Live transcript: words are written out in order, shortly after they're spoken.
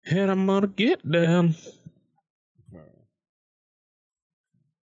And I'm gonna get down.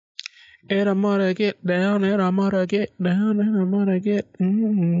 And I'm gonna get down, and I'm gonna get down, and I'm gonna get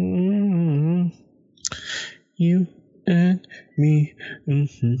you and me.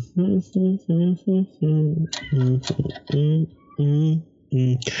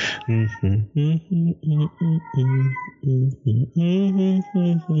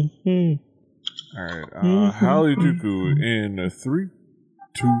 All right, Halijuku in 3,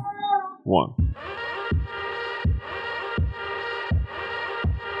 2, 1.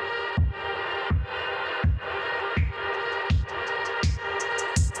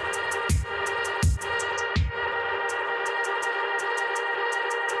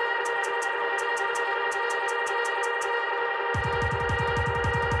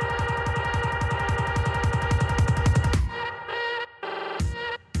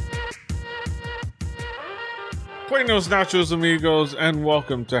 Buenos nachos, amigos, and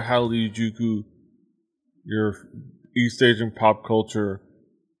welcome to Halijuku, your East Asian pop culture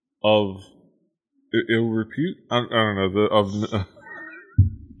of ill repute. I don't know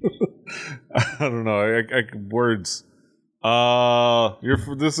I don't know. Words.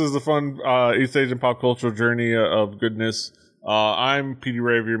 This is the fun East Asian pop culture journey of goodness. I'm Petey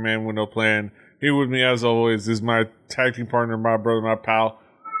Ray, your man with no plan. Here with me, as always, is my tag team partner, my brother, my pal,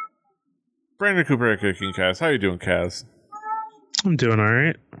 Brandon Cooper, aka King Kaz. How you doing, Kaz? I'm doing all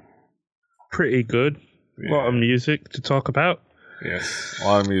right. Pretty good. Yeah. A lot of music to talk about. Yes, a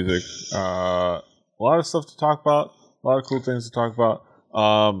lot of music. A lot of stuff to talk about. A lot of cool things to talk about.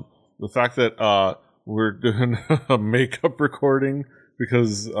 The fact that we're doing a makeup recording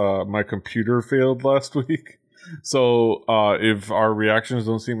because my computer failed last week. So if our reactions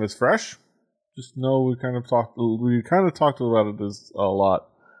don't seem as fresh, just know we kind of talked about this a lot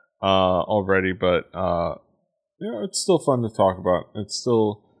already, but it's still fun to talk about. It's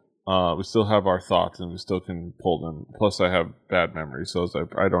still we still have our thoughts and we still can pull them. Plus, I have bad memory, so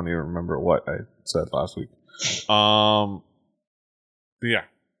I don't even remember what I said last week. But yeah,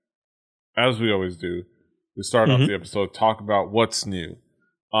 as we always do, we start off the episode talk about what's new.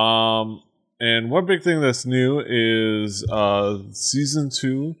 And one big thing that's new is season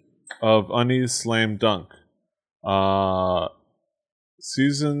 2 of Unnies Slam Dunk. The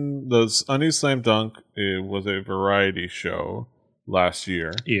Unnies Slam Dunk, it was a variety show last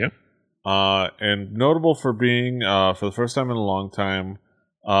year. Yeah. And notable for being, for the first time in a long time,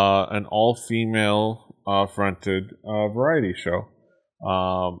 an all-female fronted variety show.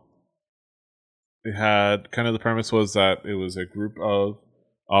 It had kind of the premise was that it was a group of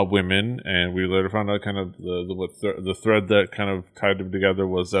women, and we later found out kind of the thread that kind of tied them together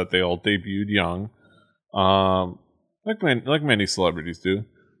was that they all debuted young. Like many celebrities do,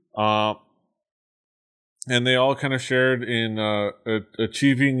 and they all kind of shared in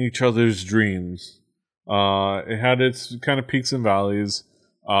achieving each other's dreams. It had its kind of peaks and valleys,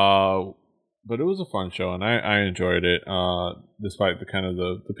 but it was a fun show, and I enjoyed it, despite the kind of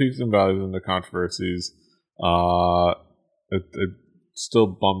the peaks and valleys and the controversies. It still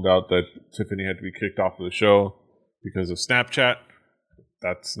bummed out that Tiffany had to be kicked off of the show because of Snapchat.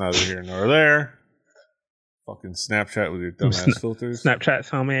 That's neither here nor there. Fucking Snapchat with your dumbass filters. Snapchat,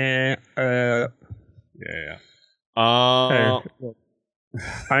 tell me. Yeah. Hey,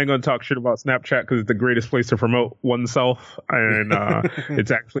 I ain't gonna talk shit about Snapchat because it's the greatest place to promote oneself, and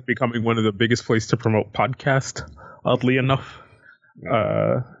it's actually becoming one of the biggest places to promote podcasts. Oddly enough,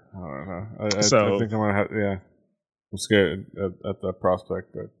 I don't know. I think I'm gonna have. Yeah, I'm scared at that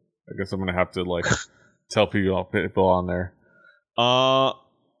prospect, but I guess I'm gonna have to tell people on there.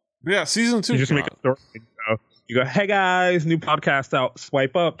 Yeah, season 2. You just make a story. You go, hey guys, new podcast out.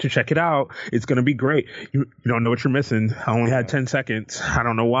 Swipe up to check it out. It's gonna be great. You don't know what you're missing. I only had 10 seconds. I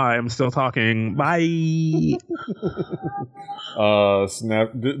don't know why. I'm still talking. Bye.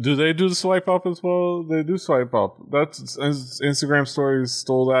 Snap. Do they do the swipe up as well? They do swipe up. That's Instagram stories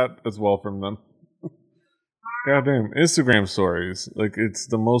stole that as well from them. Goddamn, Instagram stories. It's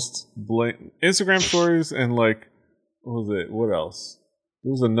the most blatant Instagram stories, and what was it? What else? There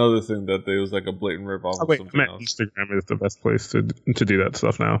was another thing that there was a blatant rip off of something else. Instagram is the best place to do that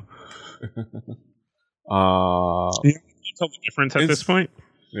stuff now. Can you tell the difference at this point?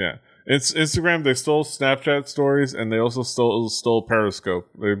 Yeah. It's Instagram. They stole Snapchat stories, and they also stole Periscope.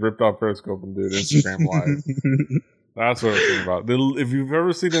 They ripped off Periscope and did Instagram Live. That's what I'm thinking about. If you've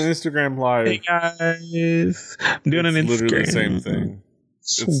ever seen an Instagram Live, hey guys, I'm doing an Instagram. Literally the same thing.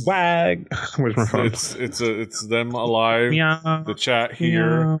 Swag. Where's my phone? It's them alive, the chat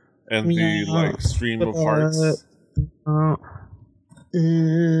here, and the stream of hearts.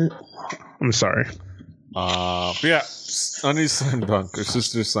 I'm sorry. But yeah, Honey Slam Dunk or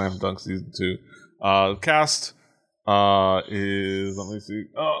Sister Slam Dunk season 2. Cast is, let me see.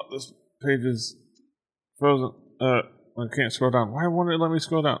 Oh, this page is frozen. I can't scroll down. Why won't it let me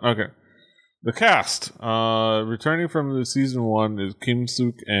scroll down? Okay. The cast, returning from the season 1 is Kim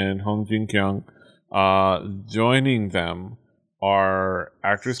Suk and Hong Jin Kyung. Joining them are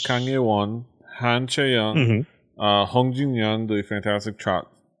actress Kang Ye Won, Han Chae Young, Hong Jin Young, the fantastic trot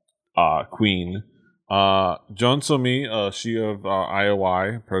queen, Jeon So Mi, she of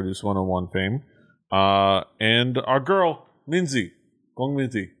IOI, Produce 101 fame, and our girl Minzy, Gong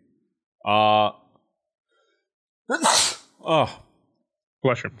Minzy. Oh,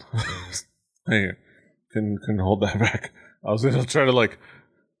 Bless him. Hey, couldn't hold that back. I was gonna try to like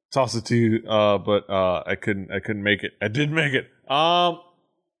toss it to you, but I couldn't make it. I did make it. I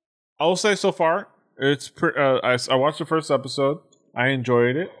will say so far, it's I watched the first episode. I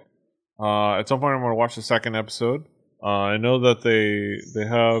enjoyed it. At some point, I'm gonna watch the second episode. I know that they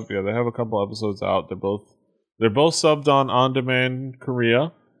have a couple episodes out. They're both subbed on demand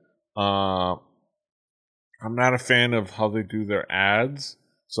Korea. I'm not a fan of how they do their ads.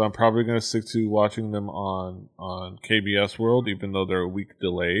 So I'm probably going to stick to watching them on KBS World, even though they're a week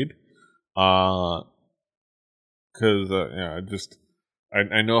delayed. Because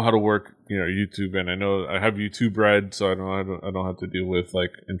I know how to work YouTube, and I know I have YouTube Red, so I don't have to deal with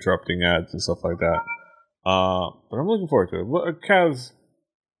like interrupting ads and stuff like that. But I'm looking forward to it. Kaz,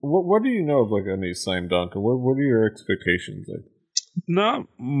 what do you know of like a slam dunk? What are your expectations like? Not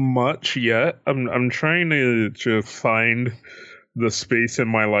much yet. I'm trying to just find the space in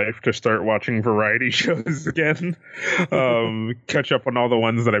my life to start watching variety shows again. Catch up on all the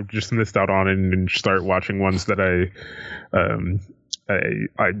ones that I've just missed out on, and start watching ones that I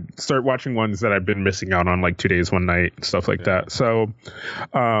start watching ones that I've been missing out on, like 2 Days, One Night, stuff like that. So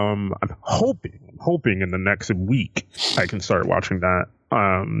I'm hoping in the next week I can start watching that.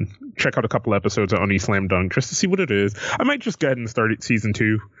 Check out a couple episodes of Honey Slam Dunk just to see what it is. I might just go ahead and start it season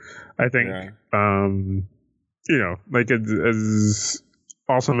 2, I think. Like as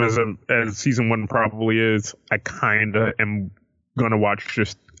awesome as season 1 probably is, I kind of am gonna watch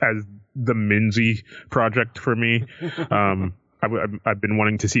just as the Minzy project for me. I've been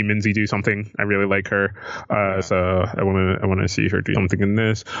wanting to see Minzy do something. I really like her, so I want to see her do something in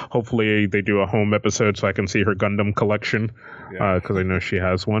this. Hopefully, they do a home episode so I can see her Gundam collection, because I know she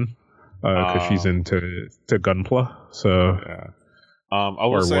has one. Because she's into Gunpla. So. Yeah. I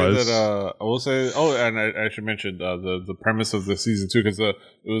will say that. I will say. Oh, and I should mention the premise of the season 2, because it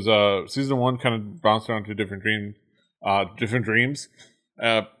was season 1 kind of bounced around to different dreams.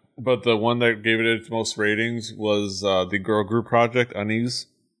 But the one that gave it its most ratings was the girl group project Unease,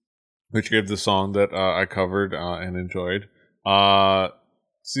 which gave the song that I covered and enjoyed.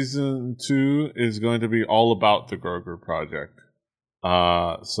 Season 2 is going to be all about the girl group project.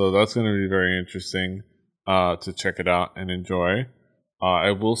 So that's going to be very interesting to check it out and enjoy.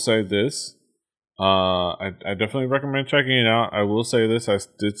 I will say this. I definitely recommend checking it out. I will say this. I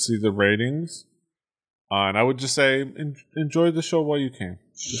did see the ratings. And I would just say, enjoy the show while you can.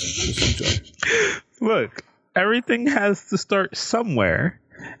 Just enjoy. Look, everything has to start somewhere,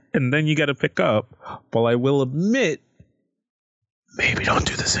 and then you got to pick up. But I will admit, maybe don't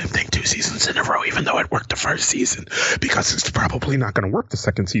do the same thing 2 seasons in a row, even though it worked the first season, because it's probably not going to work the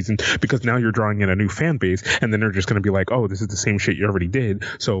second season, because now you're drawing in a new fan base, and then they're just going to be like, oh, this is the same shit you already did,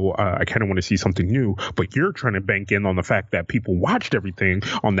 so I kind of want to see something new. But you're trying to bank in on the fact that people watched everything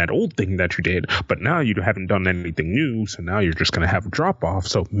on that old thing that you did, but now you haven't done anything new, so now you're just going to have a drop off.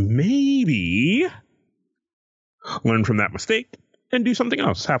 So maybe learn from that mistake and do something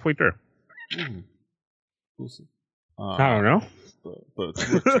else halfway through. We'll see. I don't know. But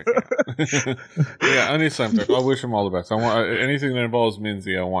yeah, Honey Slam Dunk. I wish him all the best. I want anything that involves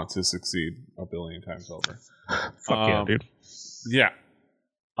Minzy. I want to succeed a billion times over. Fuck yeah, dude. Yeah.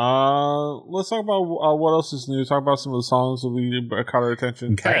 Let's talk about what else is new. Talk about some of the songs that we caught our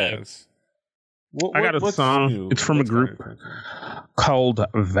attention. Kaz, I got a song. New? It's from a group called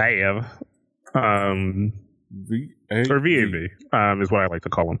VAV. Or VAV is what I like to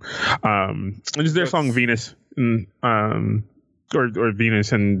call them. It's their song Venus. Or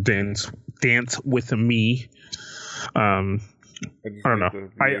Venus and Dance with Me. I don't know.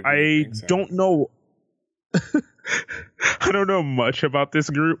 I don't know. I don't know much about this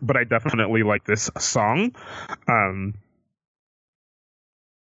group, but I definitely like this song.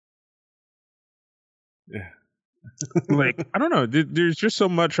 Yeah. Like, I don't know. There's just so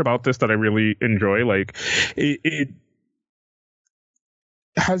much about this that I really enjoy. Like, it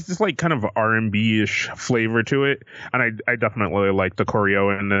has this like kind of R&B-ish flavor to it, and I definitely like the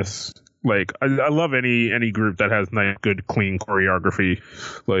choreo in this. Like I love any group that has nice, good, clean choreography.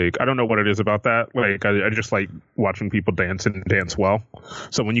 Like I don't know what it is about that. Like I just like watching people dance and dance well.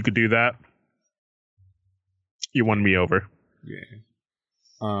 So when you could do that, you won me over. Yeah.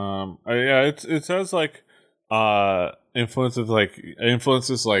 Yeah, it has like influences like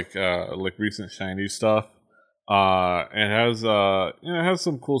recent shiny stuff. It has it has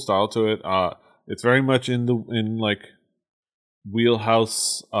some cool style to it. It's very much in like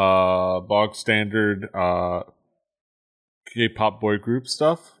wheelhouse bog standard K-pop boy group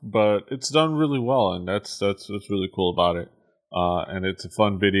stuff, but it's done really well, and that's what's really cool about it. And it's a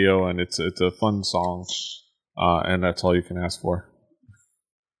fun video, and it's a fun song, and that's all you can ask for.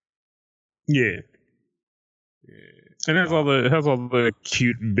 Yeah. And it has all the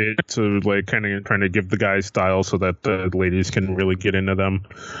cute bits of like kind of trying to give the guys style so that the ladies can really get into them,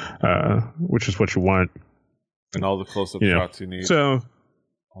 which is what you want. And all the close-up shots you need. So,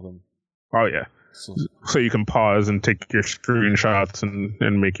 oh yeah. So you can pause and take your screenshots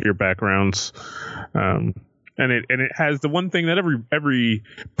and make your backgrounds. And it has the one thing that every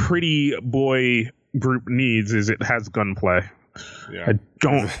pretty boy group needs is it has gunplay. Yeah.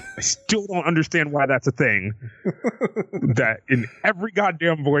 I still don't understand why that's a thing. That in every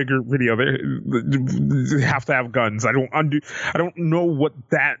goddamn boy group video they have to have guns. I don't know what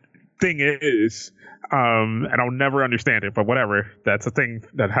that thing is. And I'll never understand it, but whatever. That's a thing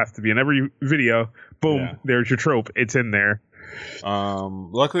that has to be in every video. Boom, there's your trope. It's in there.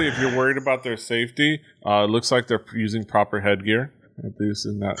 Luckily, if you're worried about their safety, it looks like they're using proper headgear. At least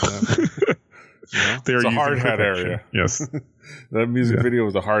in that. It's a hard hat area. Yes. That music video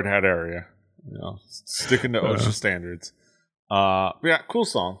was a hard hat area. Sticking to OSHA standards. Cool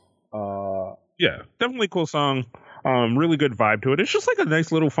song. Yeah, definitely cool song. Really good vibe to it. It's just like a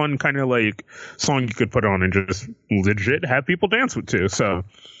nice little fun kind of like song you could put on and just legit have people dance with too. So,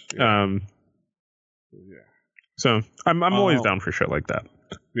 so I'm always down for shit like that.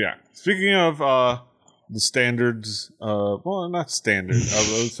 Yeah. Speaking of the standards, well, not standard, I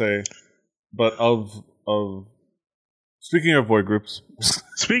would say, but of speaking of boy groups.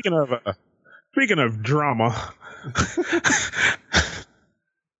 Speaking of drama.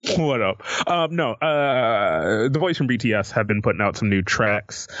 What up? The boys from BTS have been putting out some new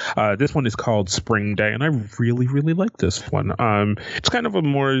tracks. This one is called Spring Day, and I really, really like this one. It's kind of a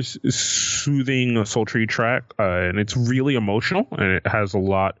more soothing, sultry track, and it's really emotional, and it has a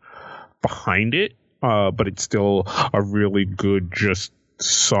lot behind it, but it's still a really good just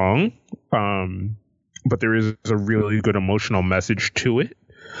song. But there is a really good emotional message to it.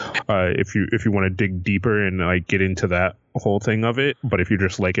 If you want to dig deeper and like get into that whole thing of it, but if you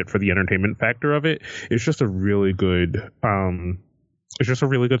just like it for the entertainment factor of it, it's just a really good song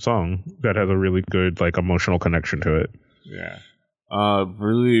that has a really good like emotional connection to it. Yeah.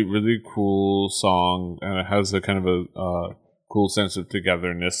 Really, really cool song, and it has a kind of a cool sense of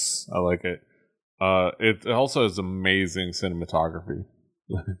togetherness. I like it. It also has amazing cinematography.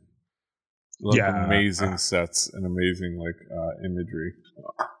 Amazing sets and amazing imagery.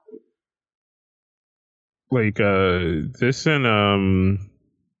 Like this and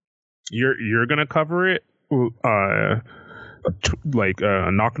you're gonna cover it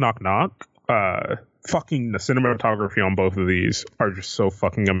knock knock knock. Fucking the cinematography on both of these are just so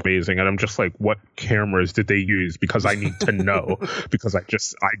fucking amazing, and I'm just like, what cameras did they use? Because I need to know. Because I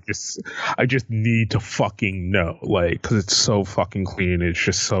just need to fucking know, like, because it's so fucking clean. It's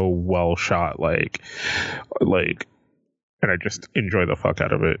just so well shot, like, and I just enjoy the fuck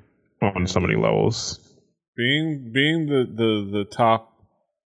out of it on so many levels. Being the top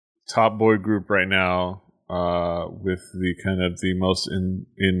boy group right now, with the kind of the most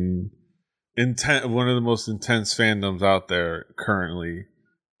one of the most intense fandoms out there currently,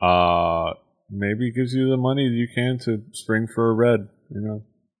 maybe gives you the money you can to spring for a red. You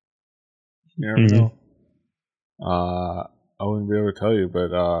never know. I wouldn't be able to tell you,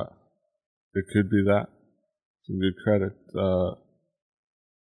 but it could be that. Some good credit.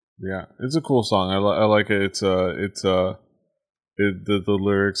 Yeah, it's a cool song. I like it. The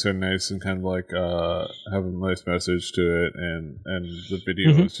lyrics are nice and kind of like have a nice message to it, and the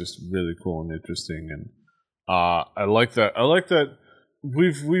video is just really cool and interesting, and I like that. I like that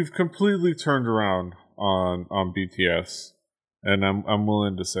we've completely turned around on BTS, and I'm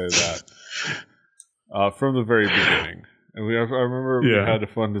willing to say that from the very beginning. And I remember we had a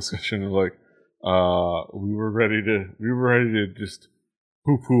fun discussion of like we were ready to just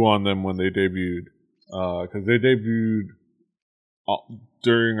poo on them when they debuted, because they debuted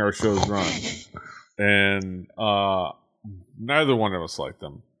during our show's run, and neither one of us liked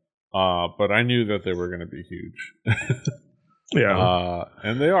them, but I knew that they were going to be huge. Yeah.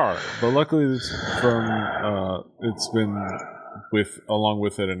 And they are, but luckily it's been along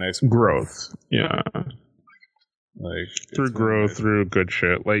with it a nice growth. Yeah. Like through growth, through good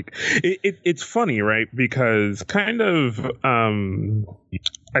shit. Like it's funny, right? Because kind of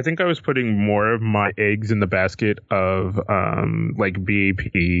I think I was putting more of my eggs in the basket of like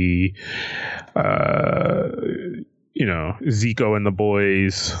BAP, Zico and the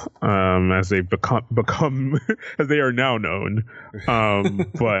boys, as they've become as they are now known.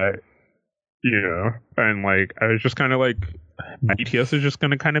 But and like I was just kind of like BTS is just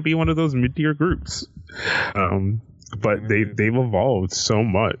going to kind of be one of those mid-tier groups. But they've evolved so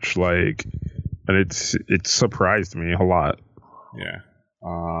much, like, and it's surprised me a lot. Yeah.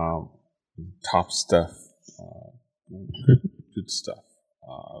 Top stuff. Good stuff.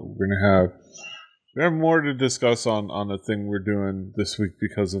 We have more to discuss on the thing we're doing this week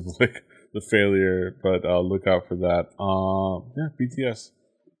because of like the failure, but look out for that. BTS.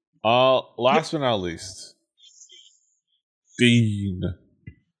 Last but not least, Dean.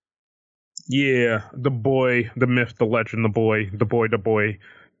 Yeah, the boy, the myth, the legend, the boy,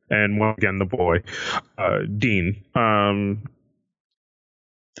 and once again the boy, Dean.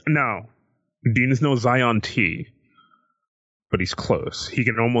 Now, Dean is no Zion T, but he's close. He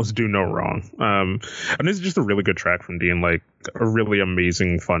can almost do no wrong. And this is just a really good track from Dean, like a really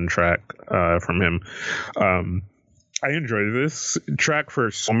amazing, fun track from him. I enjoy this track for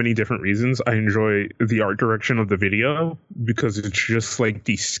so many different reasons. I enjoy the art direction of the video because it's just like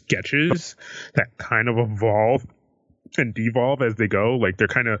these sketches that kind of evolve and devolve as they go. Like they're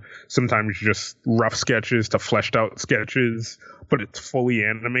kind of sometimes just rough sketches to fleshed out sketches, but it's fully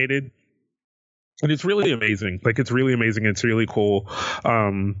animated. And it's really amazing. Like it's really amazing. It's really cool.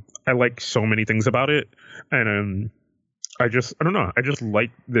 I like so many things about it. And I don't know. I just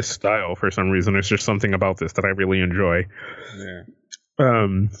like this style for some reason. There's just something about this that I really enjoy. Yeah. I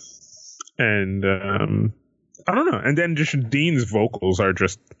don't know. And then just Dean's vocals are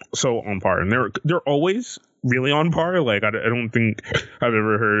just so on par, and they're always really on par. Like I don't think I've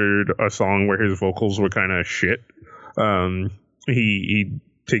ever heard a song where his vocals were kind of shit. He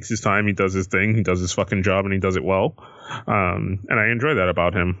takes his time, he does his thing, he does his fucking job, and he does it well. And I enjoy that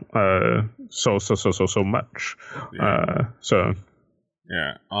about him so much. Yeah.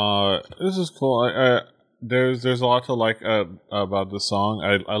 This is cool. There's a lot to like about the song.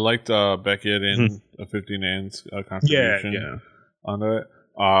 I liked Beckett and 15 Ann's contribution onto it.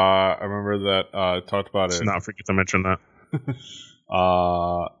 I remember that I talked about it. Let's not forget to mention that.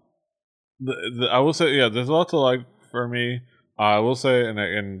 I will say, yeah, there's a lot to like for me. I will say,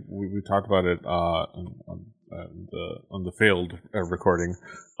 and we talked about it on the failed recording.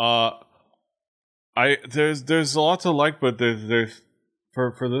 There's a lot to like, but there's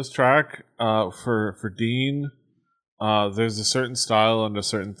for this track, for Dean, there's a certain style and a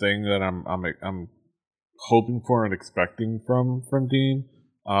certain thing that I'm hoping for and expecting from Dean,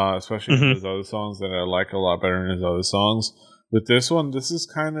 especially in his other songs that I like a lot better than his other songs. With this one, this is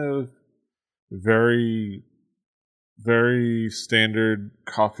kind of very, very standard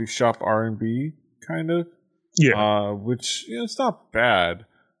coffee shop R&B kind of. Yeah. Which it's not bad.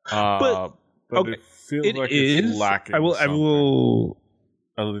 But okay, it feels like it's lacking. I will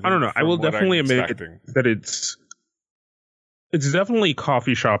I don't know. I will definitely admit that it's definitely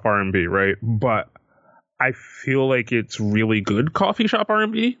coffee shop R&B, right? But I feel like it's really good coffee shop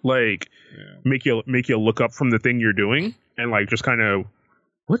R&B. Like make you look up from the thing you're doing and like just kind of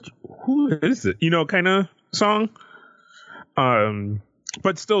who is it? Kind of song.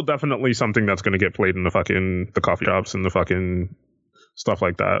 But still definitely something that's going to get played in the coffee shops and the fucking stuff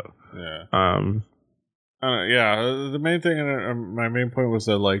like that. Yeah. The main thing, my main point was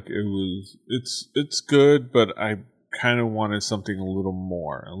that like it's good, but I kind of wanted something a little bit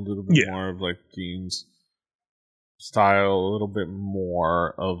more of like Dean's style, a little bit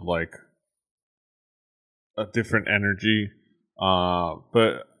more of like a different energy.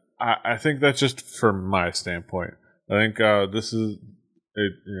 But I think that's just from my standpoint. I think this is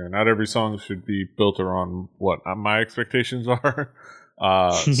it. Not every song should be built around what my expectations are.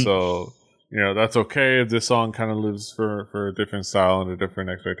 So. That's okay if this song kind of lives for a different style and a different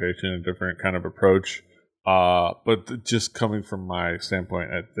expectation, a different kind of approach. But just coming from my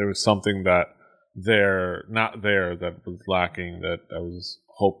standpoint, there was something that that was lacking that I was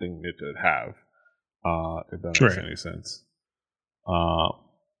hoping it would have. If that makes any sense.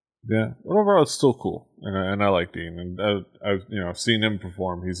 Overall, it's still cool, and I like Dean, and I've seen him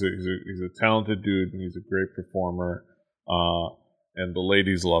perform. He's a talented dude, and he's a great performer. And the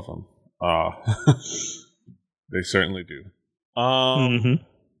ladies love him. They certainly do. Yeah,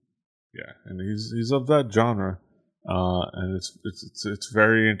 and he's of that genre. and it's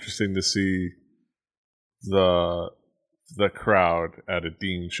very interesting to see the crowd at a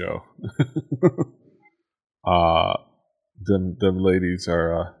Dean show. Them ladies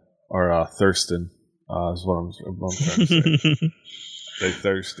are thirsting. Is what I'm trying to say. They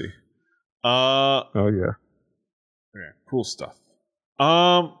thirsty. Oh yeah. Yeah, cool stuff.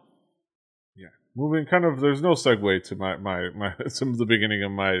 Yeah. Moving kind of there's no segue to my some of the beginning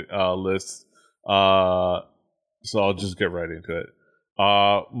of my list. So I'll just get right into it.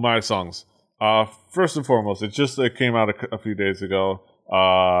 My songs. First and foremost, it came out a few days ago.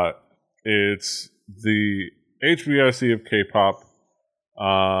 It's the HBIC of K-pop.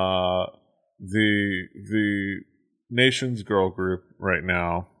 The nation's girl group right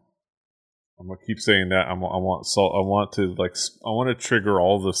now. I'm gonna keep saying that. I want to trigger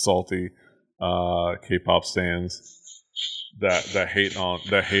all the salty K-pop stands that hate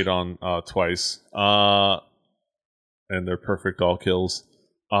on Twice and their perfect all kills.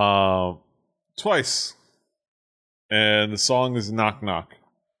 Twice, and the song is Knock Knock.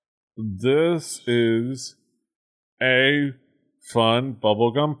 This is a fun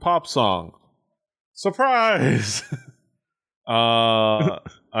bubblegum pop song. Surprise! I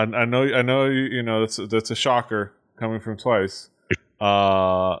know you know that's a shocker coming from Twice.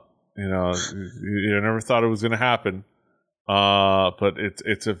 You never thought it was going to happen. But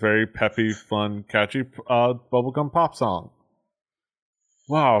it's a very peppy, fun, catchy bubblegum pop song.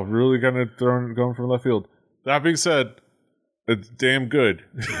 Wow, really going from left field. That being said, it's damn good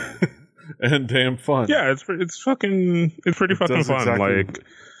and damn fun. Yeah, it's pretty fucking fun. Exactly. Like,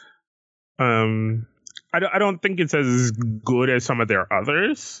 I don't think it's as good as some of their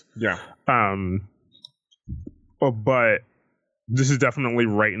others. Yeah. But this is definitely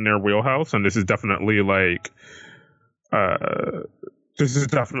right in their wheelhouse, and this is definitely like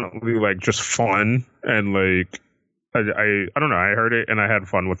just fun, and like I don't know, I heard it and I had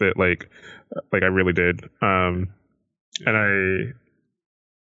fun with it, like I really did. And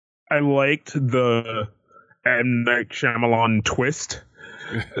I liked the M. Night Shyamalan twist.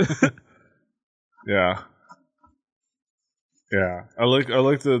 Yeah. I like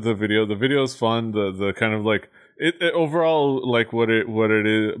the video. The video is fun. The kind of like it overall, like what it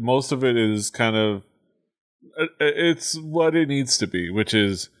is. Most of it is kind of it's what it needs to be, which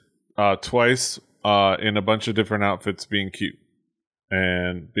is Twice in a bunch of different outfits, being cute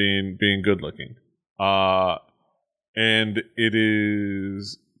and being good looking. And it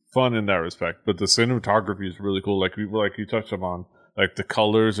is fun in that respect. But the cinematography is really cool. Like you touched upon, like the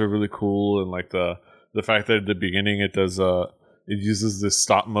colors are really cool, and like the fact that at the beginning it does it uses this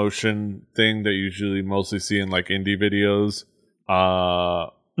stop motion thing that you usually mostly see in like indie videos.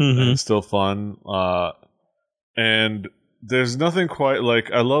 And it's still fun. And there's nothing quite like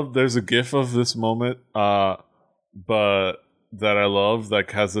there's a GIF of this moment, but that I love,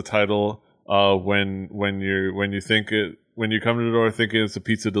 that has the title when you come to the door thinking it's a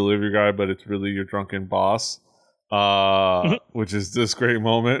pizza delivery guy, but it's really your drunken boss. Which is this great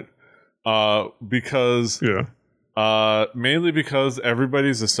moment. Because mainly because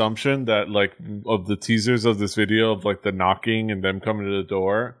everybody's assumption that like of the teasers of this video of like the knocking and them coming to the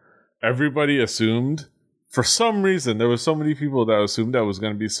door, everybody assumed, for some reason there was so many people that assumed that was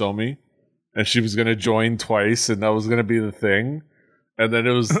going to be Somi and she was going to join Twice and that was going to be the thing, and then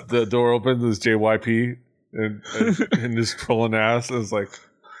it was the door opened, this JYP and this pulling ass. It was like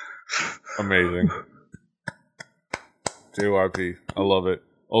amazing. JYP, I love it.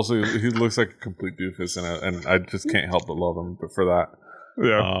 Also, he looks like a complete doofus, and I just can't help but love him. But for that,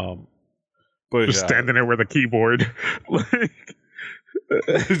 but just standing there with a keyboard, like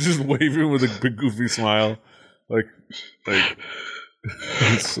just waving with a big goofy smile, like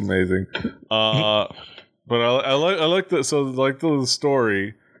it's amazing. But I like the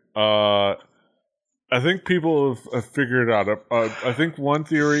story. I think people have figured it out. I think one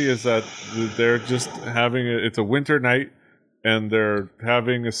theory is that they're just having it's a winter night. And they're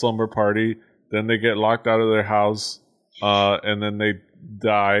having a slumber party. Then they get locked out of their house, and then they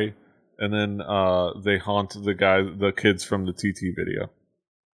die, and then they haunt the kids from the TT video.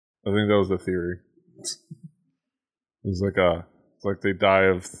 I think that was the theory. It's like they die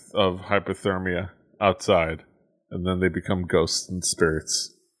of hypothermia outside, and then they become ghosts and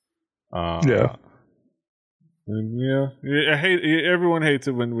spirits. And everyone hates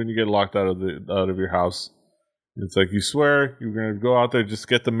it when you get locked out of your house. It's like you swear you're gonna go out there, just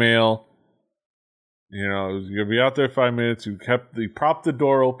get the mail. You know, you're gonna be out there 5 minutes. You prop the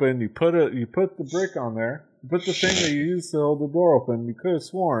door open. You put the brick on there. You put the thing that you used to hold the door open. You could have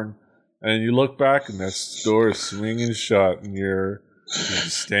sworn, and you look back, and that door is swinging shut, and you're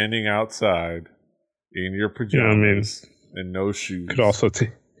standing outside, in your pajamas and no shoes. Could also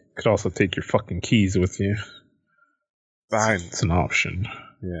take your fucking keys with you. Fine. It's an option.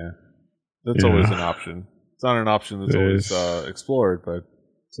 Yeah, that's always an option. It's not an option that's always explored, but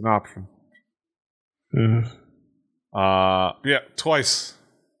it's an option. Twice.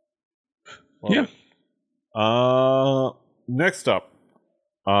 Well, next up,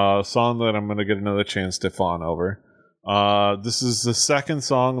 song that I'm gonna get another chance to fawn over. This is the second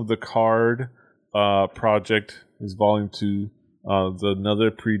song of the Card project. It's Volume 2. Another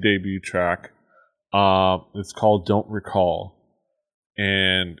pre-debut track. It's called "Don't Recall,"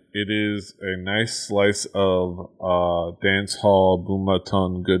 and it is a nice slice of dance hall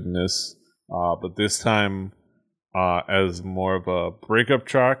boomaton goodness. But this time, as more of a breakup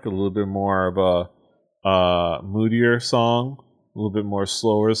track, a little bit more of a moodier song, a little bit more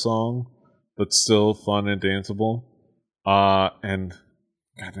slower song, but still fun and danceable. And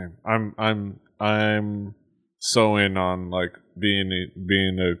goddamn, I'm so in on like being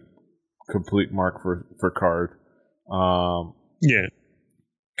a complete mark for Card.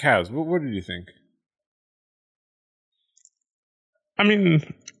 Kaz, what did you think? I mean,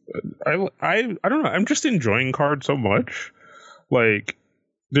 I don't know. I'm just enjoying Card so much. Like,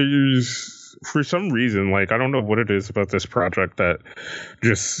 there's, for some reason, like, I don't know what it is about this project that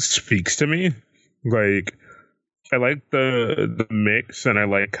just speaks to me. Like, I like the mix, and I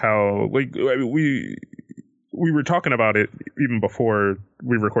like how, like, we were talking about it even before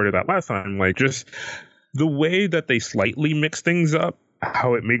we recorded that last time. Like, just the way that they slightly mix things up,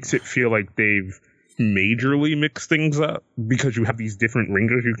 how it makes it feel like they've majorly mixed things up, because you have these different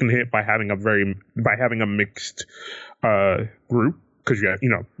ranges you can hit by having a mixed group, because you have,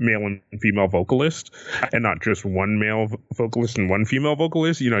 male and female vocalist, and not just one male vocalist and one female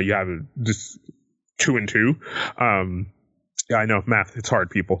vocalist. You have just 2 and 2. Yeah, I know, math, it's hard,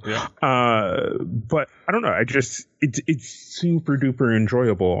 people. Yeah. But I don't know. It's super duper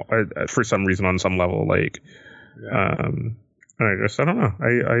enjoyable for some reason, on some level. Like, I don't know.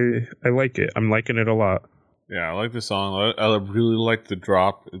 I like it. I'm liking it a lot. Yeah, I like the song. I really like the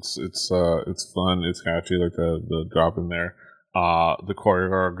drop. It's fun. It's catchy. Like the drop in there. The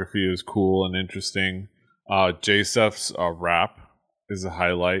choreography is cool and interesting. J-Steph's rap is a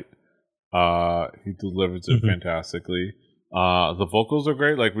highlight. He delivers it fantastically. The vocals are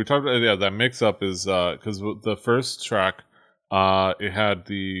great. Like we talked about, that mix up is because the first track, it had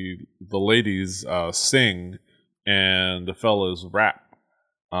the ladies sing and the fellas rap.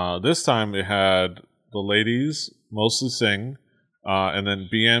 This time it had the ladies mostly sing, and then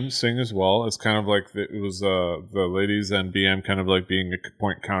BM sing as well. It's kind of like it was the ladies and BM kind of like being a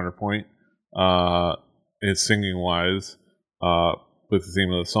point counterpoint, it's singing wise, with the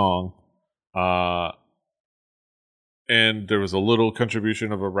theme of the song. And there was a little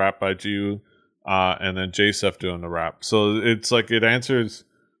contribution of a rap by Jiu, and then J-Steph doing the rap. So it's like it answers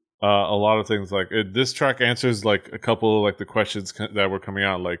a lot of things. Like this track answers like a couple of like the questions that were coming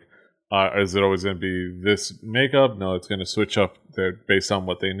out. Like, is it always going to be this makeup? No, it's going to switch up based on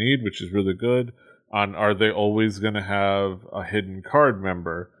what they need, which is really good. Are they always going to have a hidden Card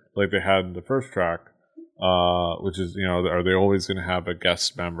member like they had in the first track? Which is, are they always going to have a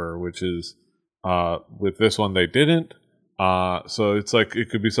guest member? Which is, with this one they didn't. So it's like it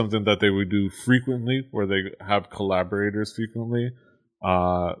could be something that they would do frequently, where they have collaborators frequently,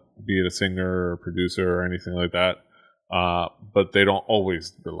 be it a singer or producer or anything like that. But they don't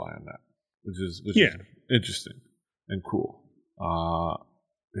always rely on that, which is interesting and cool.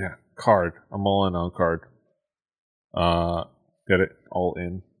 Card. I'm all in on Card. Get it? All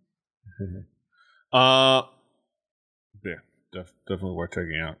in. Definitely worth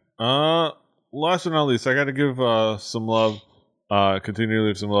checking out. Last but not least, I got to give some love. Continue to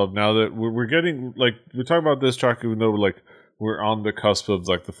leave some love now that we're getting, like, we talk about this track even though we're on the cusp of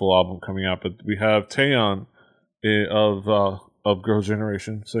like the full album coming out, but we have Taeyeon of Girls'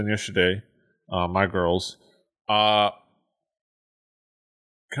 Generation, so yesterday, My Girls,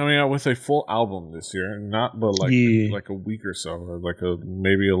 coming out with a full album this year, but like a week or so, or like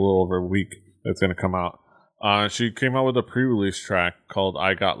maybe a little over a week that's going to come out. She came out with a pre-release track called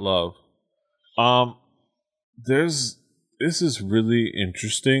 "I Got Love." This is really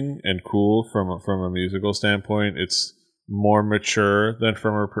interesting and cool from a musical standpoint. It's more mature than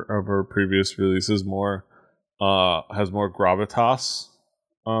from her previous releases. Has more gravitas,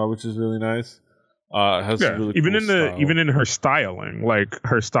 which is really nice. It has really even cool even in her styling, like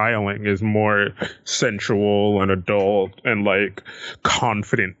her styling is more sensual and adult and like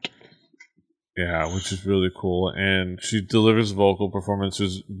confident. Yeah, which is really cool, and she delivers vocal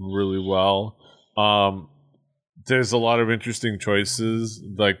performances really well. there's a lot of interesting choices.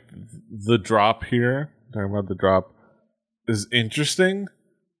 Like the drop here, talking about the drop, is interesting.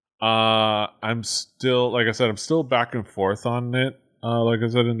 I'm still, like I said, I'm still back and forth on it. Like I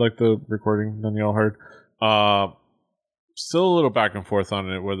said in like the recording that y'all heard, still a little back and forth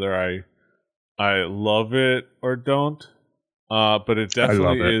on it whether I love it or don't. But it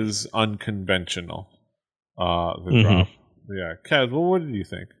definitely is unconventional. The drop, yeah. Kaz, well, what did you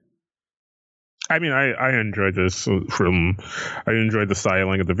think? I mean, I enjoyed this I enjoyed the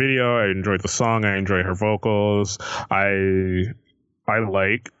styling of the video. I enjoyed the song. I enjoy her vocals. I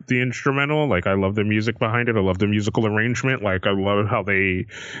like the instrumental. Like, I love the music behind it. I love the musical arrangement. Like, I love how they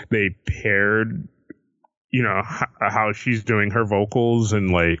paired, you know, how she's doing her vocals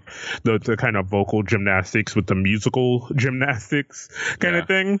and like the kind of vocal gymnastics with the musical gymnastics kind of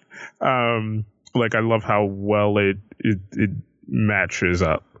thing. Like, I love how well it matches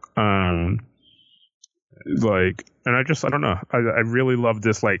up. Like, and I don't know. I really love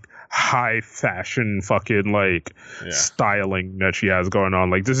this like high fashion fucking like styling that she has going on.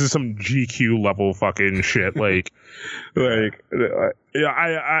 Like, this is some GQ level fucking shit. Like, I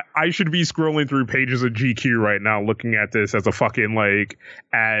should be scrolling through pages of GQ right now looking at this as a fucking like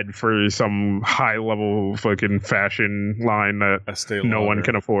ad for some high level fucking fashion line that no one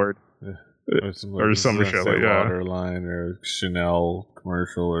can afford. Yeah. Or some shit like that. Water line or Chanel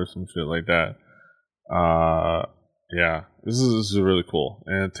commercial or some shit like that. Yeah, this is really cool,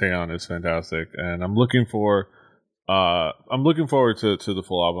 and Taeyeon is fantastic, and I'm looking forward to the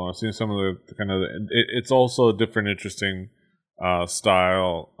full album. I've seen some of the kind of it's also a different, interesting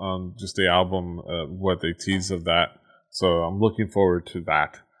style on just the album, what they tease of that. So I'm looking forward to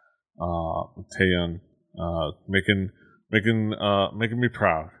that. Taeyeon making me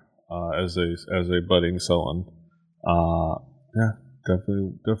proud as a budding Solan. Yeah,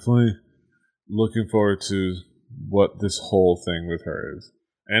 definitely. Looking forward to what this whole thing with her is.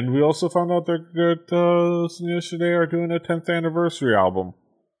 And we also found out that Sonia Shade are doing a 10th anniversary album.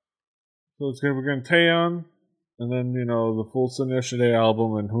 So we're getting Taeyeon, and then, you know, the full Sonia Shade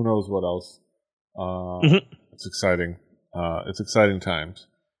album, and who knows what else. It's exciting. It's exciting times.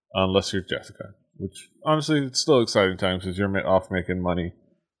 Unless you're Jessica. Which, honestly, it's still exciting times because you're off making money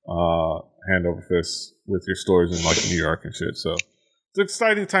hand over fist with your stores in, like, New York and shit. So it's an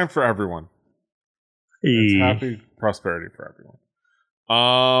exciting time for everyone. It's happy prosperity for everyone.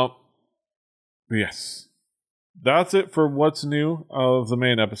 Yes. That's it for what's new of the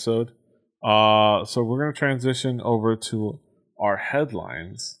main episode. So we're going to transition over to our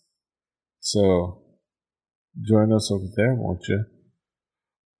headlines. So join us over there, won't you?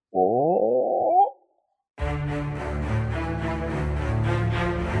 Oh.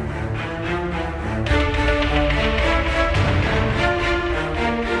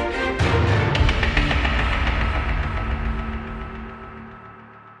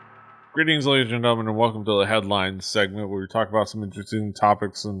 Greetings, ladies and gentlemen, and welcome to the headlines segment where we talk about some interesting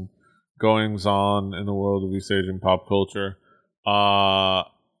topics and goings on in the world of East Asian pop culture.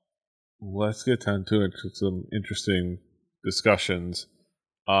 Let's get into it to some interesting discussions.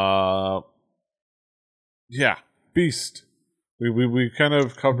 Yeah, Beast. We kind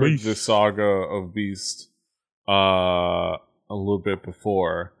of covered the saga of Beast a little bit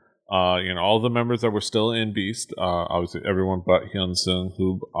before. You know, all the members that were still in Beast, obviously everyone but Hyun Sung,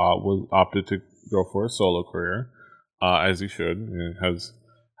 who was opted to go for a solo career, as he should. You know,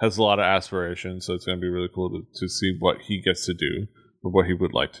 has a lot of aspirations, so it's going to be really cool to see what he gets to do or what he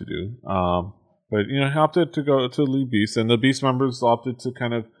would like to do. But you know, he opted to go to leave Beast, and the Beast members opted to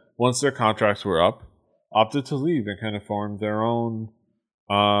kind of, once their contracts were up, opted to leave and kind of form their own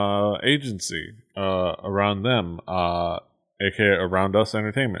agency around them, aka Around Us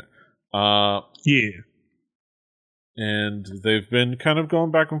Entertainment. And they've been kind of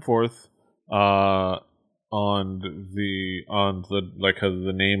going back and forth on the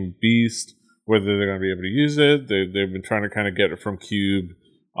name Beast, whether they're going to be able to use it. They've been trying to kind of get it from Cube.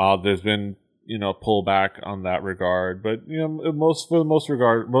 There's been, you know, pullback on that regard, but you know, for the most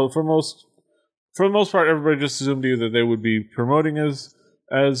part, everybody just assumed either they would be promoting as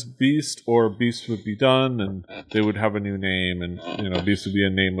Beast, or Beast would be done and they would have a new name, and you know, Beast would be a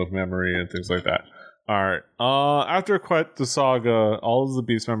name of memory and things like that. Alright. After quite the saga, all of the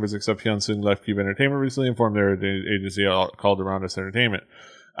Beast members except Hyun Sung left Cube Entertainment recently and formed their agency called Around Us Entertainment.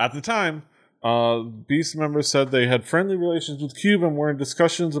 At the time, Beast members said they had friendly relations with Cube and were in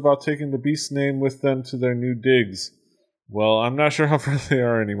discussions about taking the Beast name with them to their new digs. Well, I'm not sure how friendly they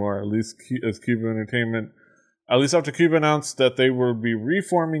are anymore, at least as Cube Entertainment. At least after Cube announced that they would be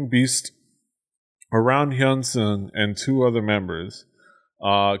reforming Beast around Hyun Sung and two other members.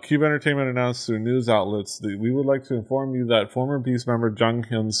 Cube Entertainment announced through news outlets that we would like to inform you that former Beast member Jung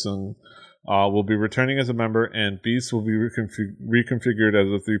Hyun-sung will be returning as a member, and Beast will be reconfigured as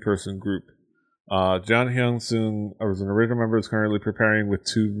a 3-person group. Jung Hyun-sung, as an original member, is currently preparing with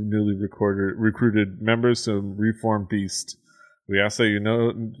 2 newly recruited members to reform Beast. We ask that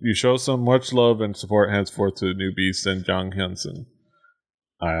you show some much love and support henceforth to the new Beast and Jung Hyun-sung.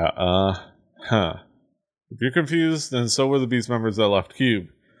 If you're confused, then so were the Beast members that left Cube.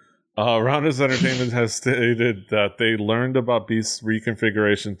 Rounders Entertainment has stated that they learned about Beast's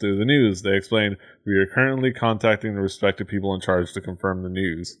reconfiguration through the news. They explained, "We are currently contacting the respective people in charge to confirm the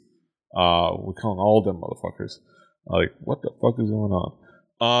news." We're calling all them motherfuckers. Like, what the fuck is going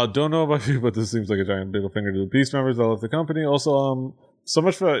on? Don't know about you, but this seems like a giant middle finger to the Beast members that left the company. Also, so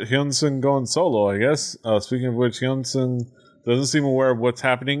much for Hyun-sung going solo, I guess. Speaking of which, Hyun-sung doesn't seem aware of what's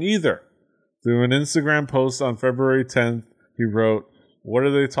happening either. Through an Instagram post on February 10th, he wrote, "What are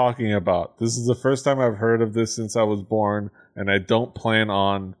they talking about? This is the first time I've heard of this since I was born, and I don't plan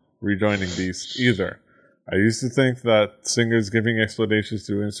on rejoining Beast either. I used to think that singers giving explanations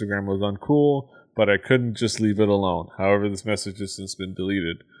through Instagram was uncool, but I couldn't just leave it alone. However, this message has since been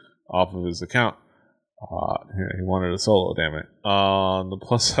deleted off of his account." He wanted a solo, damn it. On the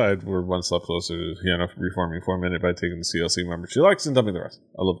plus side, we're one step closer to Hyuna reforming for a minute by taking the CLC member she likes and dumping the rest.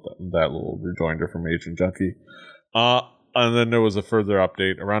 I love that little rejoinder from Agent Junkie. And then there was a further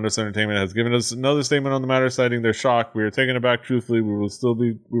update. Rounders Entertainment has given us another statement on the matter, citing their shock. "We are taken aback. Truthfully, we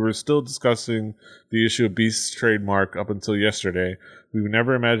were still discussing the issue of Beast's trademark up until yesterday. We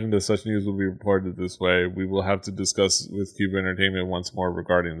never imagined that such news would be reported this way. We will have to discuss with Cube Entertainment once more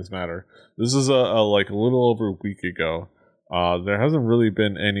regarding this matter." This is a little over a week ago. There hasn't really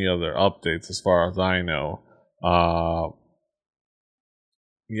been any other updates as far as I know.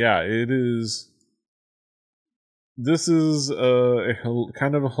 It is. This is a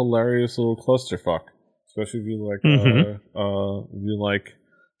kind of a hilarious little clusterfuck, especially if you like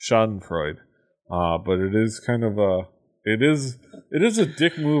Schadenfreude. But it is kind of it is a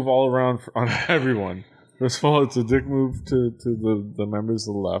dick move all around on everyone. First of all, it's a dick move to the members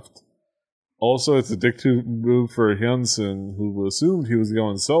of the left. Also, it's a dick move for Hyun-sung, who assumed he was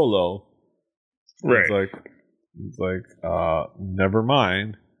going solo. Right. He's like, never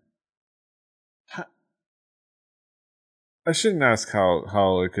mind. I shouldn't ask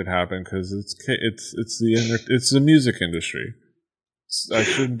how it could happen because it's the music industry. I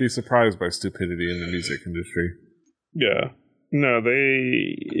shouldn't be surprised by stupidity in the music industry. Yeah. No,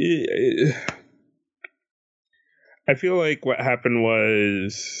 I feel like what happened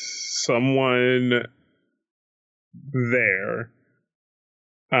was someone there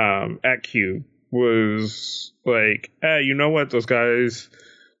at Cube was like, "Hey, you know what? Those guys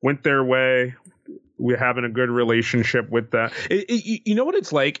went their way. We're having a good relationship with that." You know what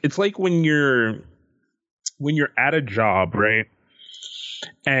it's like? It's like when you're at a job, right?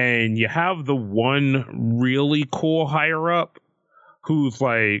 And you have the one really cool higher up who's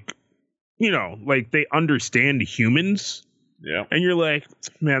like, they understand humans. Yeah. And you're like,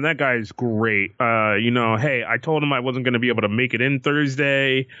 "Man, that guy's great. Hey, I told him I wasn't going to be able to make it in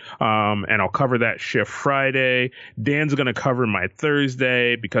Thursday, and I'll cover that shift Friday. Dan's going to cover my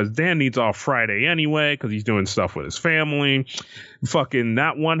Thursday because Dan needs off Friday anyway because he's doing stuff with his family." Fucking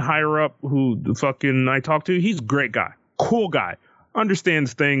that one higher up who fucking I talked to, he's a great guy, cool guy,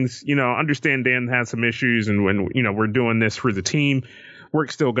 understands things, understand Dan has some issues, and when, we're doing this for the team,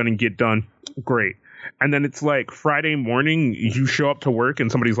 work's still going to get done. Great. And then it's like Friday morning, you show up to work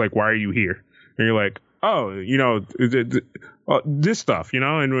and somebody's like, "Why are you here?" And you're like, "Oh, this stuff,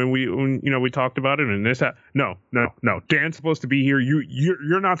 and when we talked about it and this, no, Dan's supposed to be here.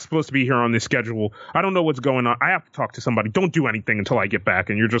 You're not supposed to be here on this schedule. I don't know what's going on. I have to talk to somebody. Don't do anything until I get back."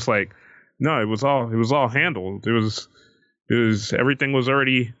 And you're just like, "No, it was all handled. It was everything was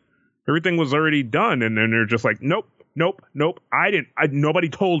already done." And then they're just like, nope. Nobody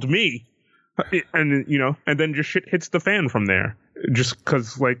told me. And and then just shit hits the fan from there, just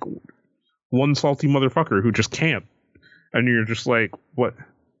because like one salty motherfucker who just can't, and you're just like, what?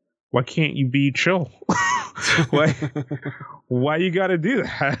 Why can't you be chill? Why you got to do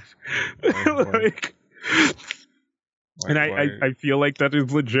that? I feel like that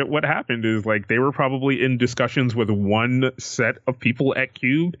is legit. What happened is like they were probably in discussions with one set of people at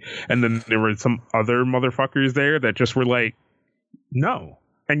Cube, and then there were some other motherfuckers there that just were like, no.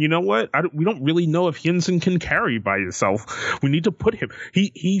 And you know what? We don't really know if Hyunjin can carry by himself. We need to put him.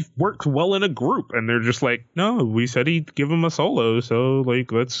 He works well in a group, and they're just like, no, we said he'd give him a solo, so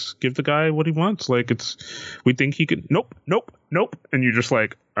like let's give the guy what he wants. Like we think he could. Nope. And you're just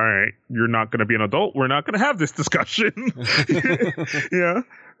like, all right, you're not going to be an adult. We're not going to have this discussion. Yeah.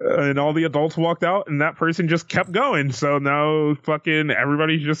 And all the adults walked out, and that person just kept going. So now fucking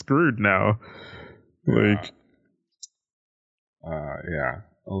everybody's just screwed now. Like, yeah,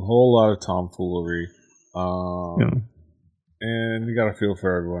 a whole lot of tomfoolery. And you got to feel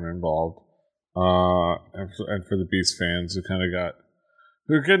for everyone involved. And for the Beast fans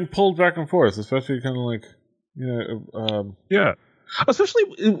who are getting pulled back and forth, especially kind of like, yeah. Especially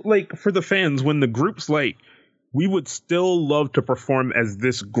like for the fans when the group's like, we would still love to perform as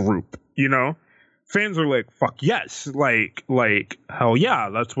this group, Fans are like, fuck yes, like hell yeah,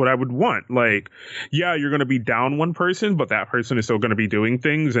 that's what I would want. Like, yeah, you're gonna be down one person, but that person is still gonna be doing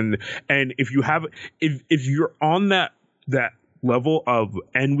things, and if you're on that level of,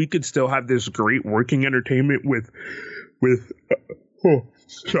 and we could still have this great working entertainment with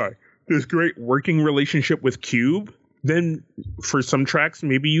this great working relationship with Cube, then for some tracks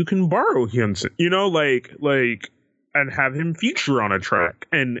maybe you can borrow Hyunjin, like and have him feature on a track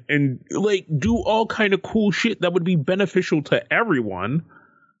and like do all kind of cool shit that would be beneficial to everyone.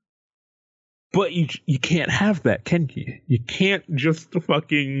 But you can't have that, can you? You can't just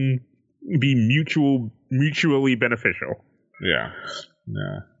fucking be mutually beneficial. Yeah.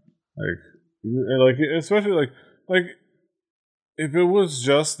 Like especially like if it was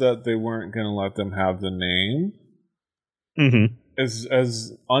just that they weren't gonna let them have the name, as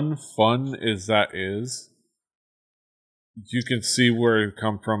unfun as that is, you can see where it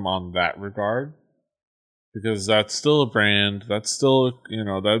come from on that regard, because that's still a brand. That's still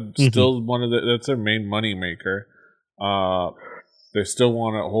still that's their main money maker. They still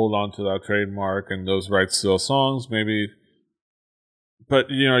want to hold on to that trademark and those rights to those songs, maybe. But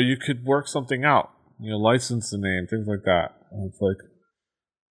you could work something out. License the name, things like that. And it's like,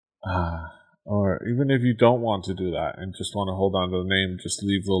 or even if you don't want to do that and just want to hold on to the name, just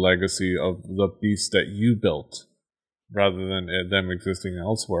leave the legacy of the Beast that you built, rather than them existing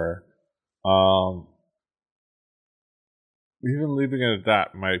elsewhere. Even leaving it at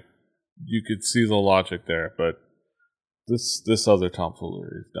that you could see the logic there, but this other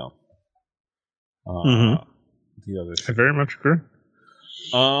tomfoolery is dumb. The other I very much agree.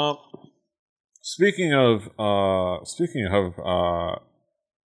 Speaking of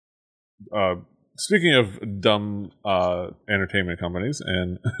dumb entertainment companies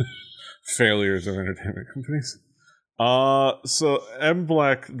and failures of entertainment companies. So M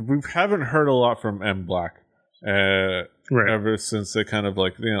Black, we haven't heard a lot from M Black ever since they kind of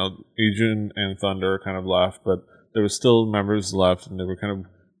like, Ajun and Thunder kind of left, but there were still members left and they were kind of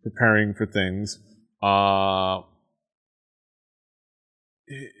preparing for things.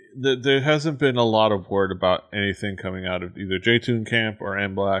 There hasn't been a lot of word about anything coming out of either J-Tune Camp or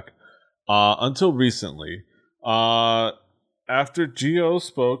M Black until recently. After Geo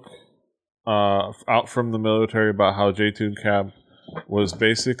spoke out from the military about how J-Tune Camp was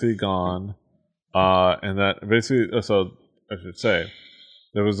basically gone, and that basically, so I should say,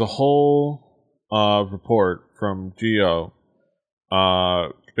 there was a whole report from Geo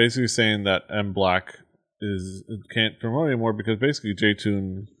basically saying that M Black can't promote anymore because basically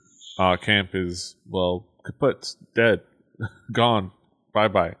J-Tune Camp is, kaput, dead, gone,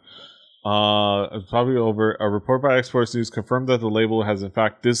 bye-bye. Probably over. A report by Exports News confirmed that the label has in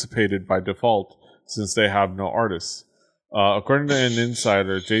fact dissipated by default since they have no artists. According to an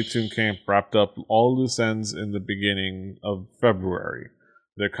insider, J-Tune Camp wrapped up all loose ends in the beginning of February.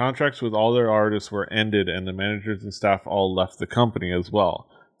 Their contracts with all their artists were ended and the managers and staff all left the company as well.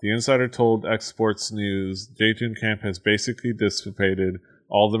 The insider told Exports News, J-Tune Camp has basically dissipated,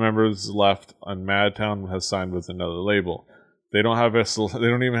 all the members left, and Madtown has signed with another label. They don't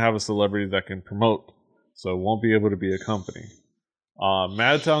even have a celebrity that can promote, so it won't be able to be a company.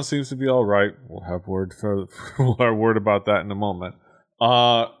 Madtown seems to be all right. We'll have word about that in a moment.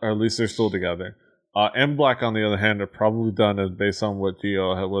 Or at least they're still together. M Black, on the other hand, are probably done, as based on what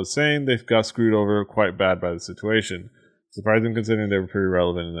Gio was saying. They got screwed over quite bad by the situation. Surprising considering they were pretty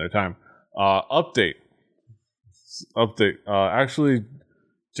relevant in their time. Update. Actually,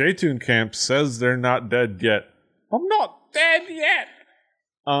 J-Tune Camp says they're not dead yet. I'm not dead yet.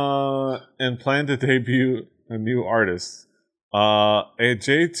 And plan to debut a new artist. A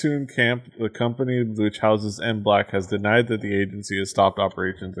J-Tune Camp, the company which houses M Black, has denied that the agency has stopped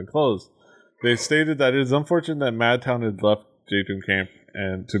operations and closed. They stated that it is unfortunate that Madtown had left J-Tune Camp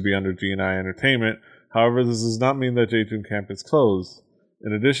and to be under G&I Entertainment. However, this does not mean that J-Tune Camp is closed.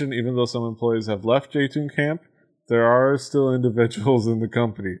 In addition, even though some employees have left J-Tune Camp, there are still individuals in the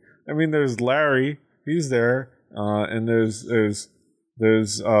company. I mean, there's Larry, he's there, and there's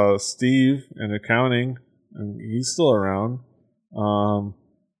Steve in accounting, and he's still around.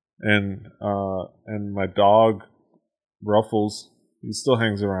 And my dog Ruffles, he still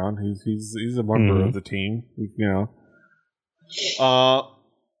hangs around. He's a member of the team,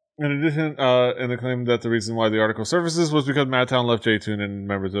 In addition, and they claim that the reason why the article surfaces was because Madtown left J-Tune and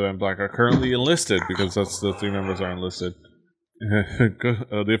members of M Black are currently enlisted, because that's the 3 members are enlisted.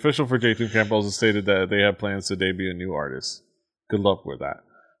 The official for J-Tune Camp also stated that they have plans to debut a new artist. Good luck with that.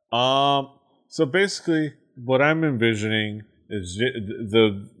 So basically, what I'm envisioning is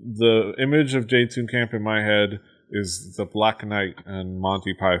the image of J-Tune Camp in my head is the Black Knight and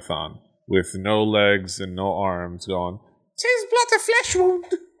Monty Python with no legs and no arms going, "'Tis but a flesh wound.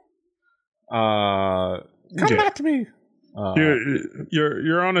 Come back to me."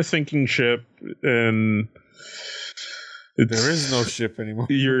 You're on a sinking ship, and there is no ship anymore.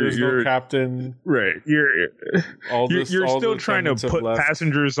 There's no captain. Right. You're still trying to put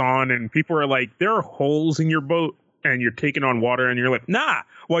passengers on, and people are like, there are holes in your boat, and you're taking on water, and you're like, nah.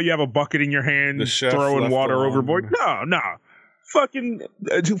 Well, you have a bucket in your hand, throwing water overboard. No. Fucking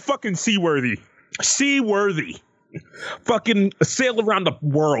seaworthy. Fucking sail around the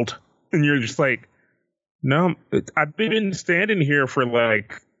world. And you're just like, no, I've been standing here for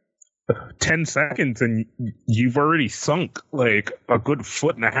like 10 seconds and you've already sunk like a good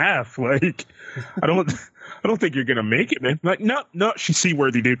foot and a half. Like, I don't think you're gonna make it, man. Like, no, she's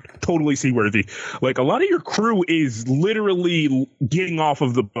seaworthy, dude. Totally seaworthy. Like, a lot of your crew is literally getting off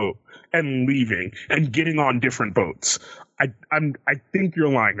of the boat and leaving and getting on different boats. I think you're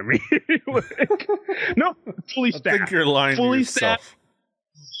lying to me. Like, no, fully staffed. I think you're lying to yourself.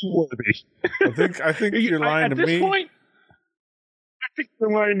 I think you're lying to me. At this point, I think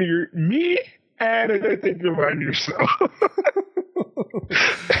you're lying to me, and I think you're lying to yourself.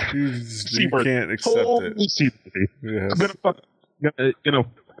 you can't accept it. Yes. I'm gonna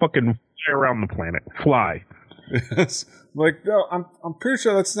fucking fly around the planet. Fly. Yes. Like, no, I'm pretty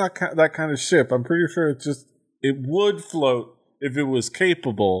sure that's not that kind of ship. I'm pretty sure it would float if it was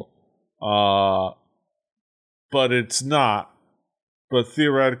capable, but it's not. But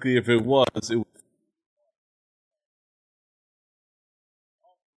theoretically, if it was, it would.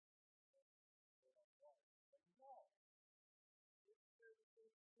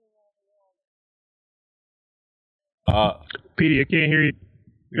 Petey, I can't hear you.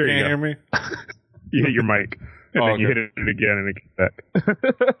 You can't hear me? You hit your mic, and then you hit it again, and it came back.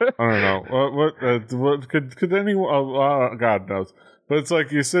 I don't know. What could anyone? God knows. But it's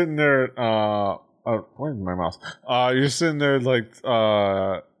like you're sitting there. Where's my mouse? You're sitting there like.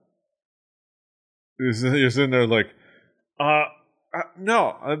 You're sitting there like.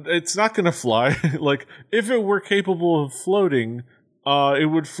 No, it's not gonna fly. Like, if it were capable of floating, it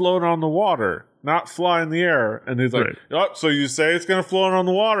would float on the water, not fly in the air. And he's like, right. Oh, so you say it's gonna float on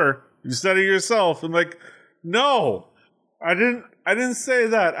the water? You said it yourself. I'm like, no, I didn't say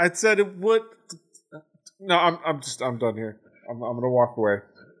that. I said it would. No, I'm done here. I'm gonna walk away.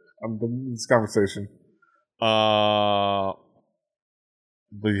 I'm done with this conversation. But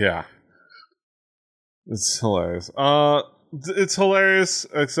yeah, it's hilarious. It's hilarious,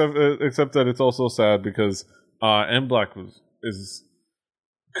 except that it's also sad because M Black is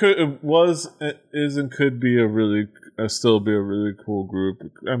and could be still be a really cool group.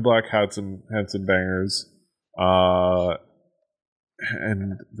 M Black had some bangers, and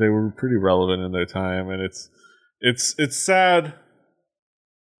they were pretty relevant in their time. And it's sad,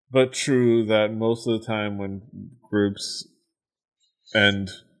 but true that most of the time when groups end,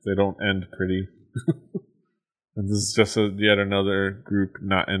 they don't end pretty. And this is just yet another group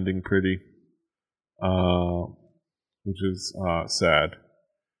not ending pretty, which is sad.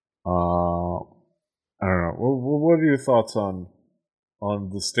 I don't know. What are your thoughts on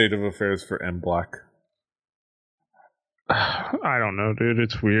the state of affairs for M Black? I don't know, dude.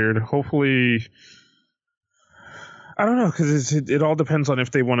 It's weird. Hopefully, I don't know, because it all depends on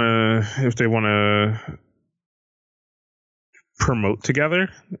if they want to promote together.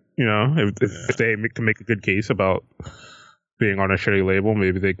 You know, if they make a good case about being on a shitty label,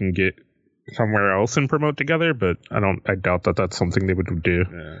 maybe they can get somewhere else and promote together. But I doubt that that's something they would do.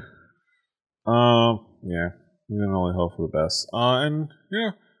 Yeah. Yeah. You can only hope for the best. And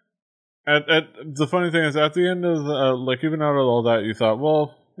yeah. At the funny thing is, at the end of even out of all that, you thought,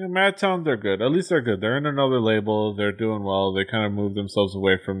 well, Madtown, they're good. At least they're good. They're in another label. They're doing well. They kind of moved themselves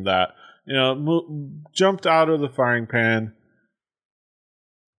away from that. Jumped out of the firing pan.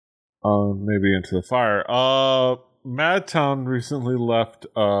 Maybe into the fire. Madtown recently left.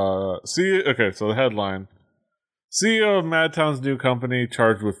 Okay, so the headline: CEO of Madtown's new company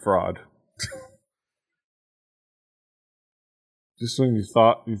charged with fraud. Just when you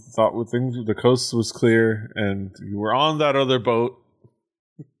thought with things, the coast was clear and you were on that other boat,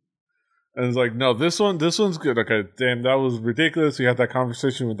 and it's like, no, this one's good. Okay, damn, that was ridiculous. You had that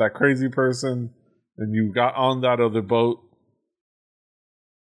conversation with that crazy person, and you got on that other boat,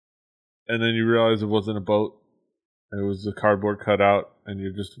 and then you realize it wasn't a boat. It was a cardboard cutout, and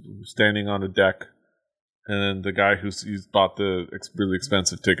you're just standing on a deck, and then the guy who's bought the really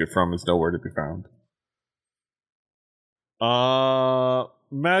expensive ticket from is nowhere to be found.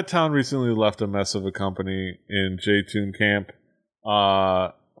 Madtown recently left a mess of a company in J-Tune camp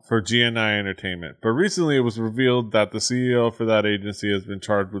for GNI Entertainment. But recently it was revealed that the CEO for that agency has been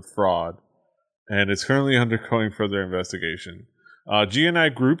charged with fraud and is currently undergoing further investigation.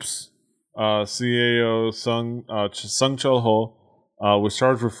 GNI Group's CAO Sung Chul-ho was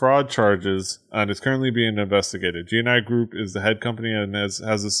charged with fraud charges and is currently being investigated. GNI Group is the head company and has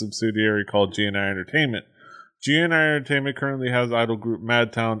a subsidiary called GNI Entertainment. GNI Entertainment currently has idol group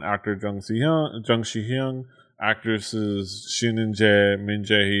Madtown, actor Jung Si-hyun, actresses Shin In-jae, Min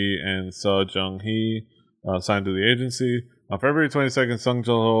Jae-hee, and Seo Jung-hee signed to the agency. On February 22nd, Sung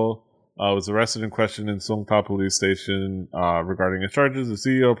Chul-ho was arrested and questioned in Songpa police station regarding his charges. The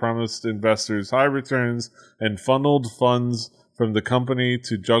CEO promised investors high returns and funneled funds from the company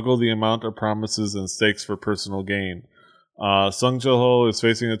to juggle the amount of promises and stakes for personal gain. Sung Chul-ho is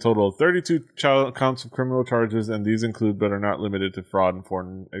facing a total of 32 counts of criminal charges, and these include but are not limited to fraud and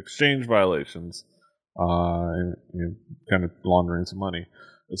foreign exchange violations, and kind of laundering some money.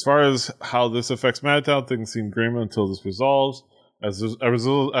 As far as how this affects Madtown, things seem grim until this resolves. As a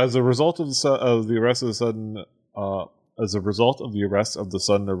result of the arrest of the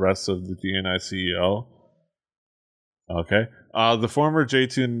sudden arrest of the GNI CEO. Okay. The former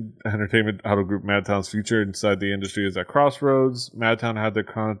J-Tune Entertainment idol group Madtown's future inside the industry is at crossroads. Madtown had their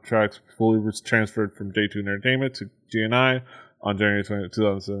contracts fully transferred from J-Tune Entertainment to GNI on January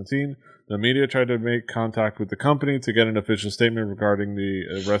 2017. The media tried to make contact with the company to get an official statement regarding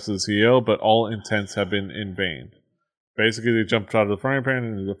the arrest of the CEO, but all intents have been in vain. Basically, they jumped out of the frying pan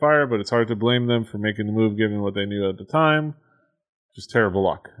into the fire, but it's hard to blame them for making the move given what they knew at the time. Just terrible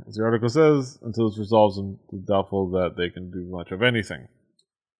luck. As the article says, until it's resolved, it's doubtful that they can do much of anything.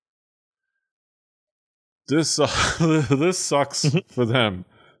 This sucks for them.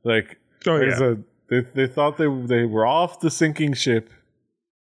 Like, they thought they were off the sinking ship,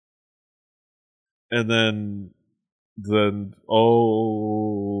 and then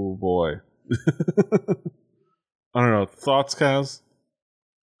oh boy. I don't know. Thoughts, Kaz?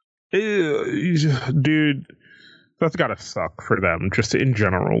 Dude, that's gotta suck for them, just in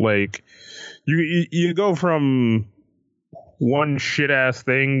general. Like, you go from one shit ass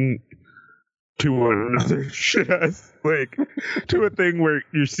thing to another shit ass, like, to a thing where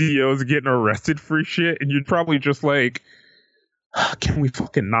your CEO's getting arrested for shit, and you'd probably just like, can we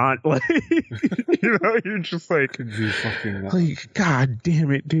fucking not? Like, you're just like, God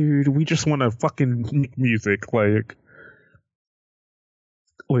damn it, dude. We just want to fucking music. Like,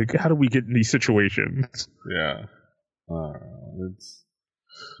 how do we get in these situations? Yeah. It's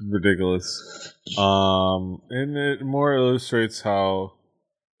ridiculous. And it more illustrates how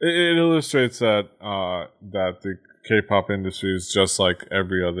it illustrates that the K-pop industry is just like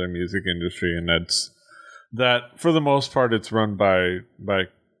every other music industry, and that for the most part it's run by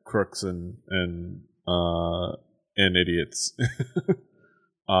crooks and idiots.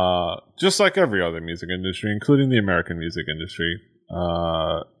 Just like every other music industry, including the American music industry.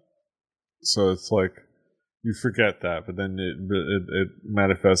 So it's like you forget that, but then it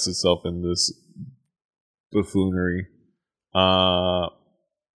manifests itself in this buffoonery.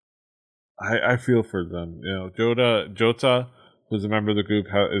 I feel for them. You know, Jota, who's a member of the group,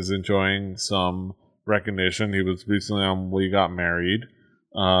 is enjoying some recognition. He was recently on We Got Married,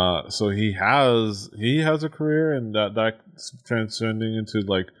 so he has a career, and that's transcending into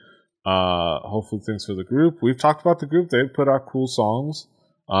like hopefully things for the group. We've talked about the group. They've put out cool songs.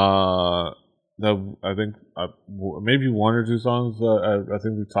 That I think maybe one or two songs that I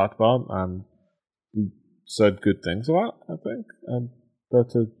think we've talked about and we said good things about. I think I'm about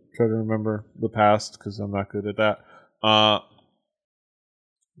to try to remember the past because I'm not good at that.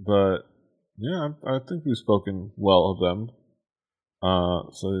 But yeah, I think we've spoken well of them.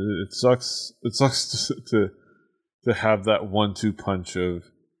 So it sucks. It sucks to have that 1-2 punch of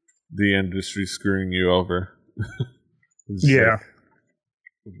the industry screwing you over. Yeah. Like,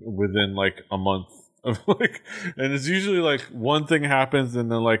 within like a month of like, and it's usually like one thing happens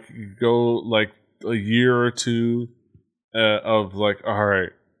and then like you go like a year or two of like, all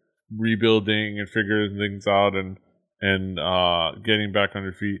right, rebuilding and figuring things out and getting back on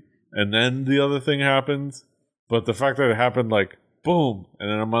your feet, and then the other thing happens. But the fact that it happened like boom, and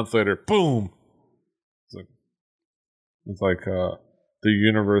then a month later, boom, it's like the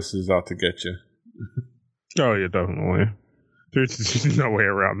universe is out to get you. Oh yeah, definitely. There's no way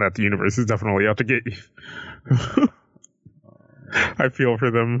around that. The universe is definitely out to get you. I feel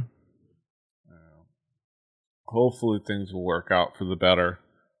for them. Hopefully things will work out for the better.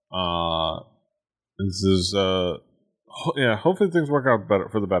 This is hopefully things work out better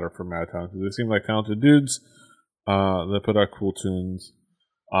for the better for Madtown, because they seem like talented dudes. They put out cool tunes.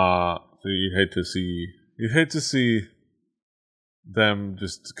 So you hate to see them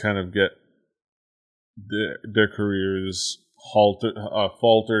just kind of get their careers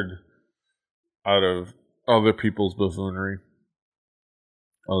faltered out of other people's buffoonery,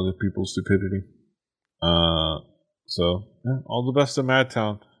 other people's stupidity. So yeah, all the best to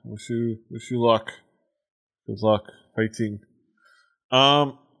Madtown. Wish you luck. Good luck fighting.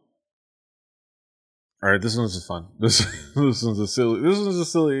 All right, this one's fun. This one's a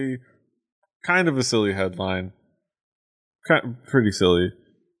silly, kind of a silly headline. Pretty silly,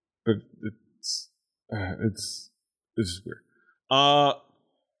 but it's just weird.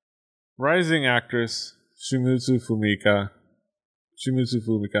 Rising actress Shimizu Fumika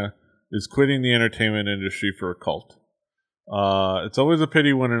is quitting the entertainment industry for a cult. It's always a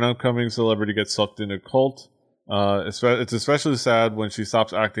pity when an upcoming celebrity gets sucked into a cult. It's especially sad when she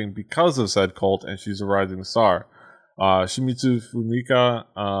stops acting because of said cult and she's a rising star. Shimizu Fumika,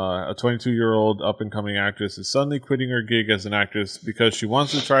 a 22-year-old up-and-coming actress, is suddenly quitting her gig as an actress because she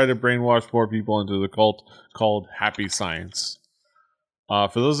wants to try to brainwash more people into the cult called Happy Science. For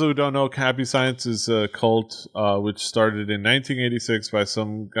those who don't know, Happy Science is a cult which started in 1986 by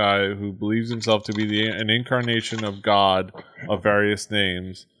some guy who believes himself to be an incarnation of God of various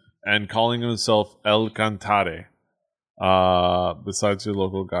names and calling himself El Cantare. Besides your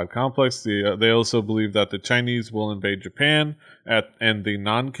local god complex, they also believe that the Chinese will invade Japan, and the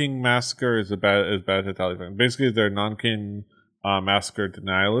Nanking Massacre is bad to Taliban. Basically, they're Nanking Massacre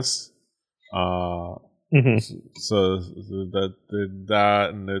denialists. So that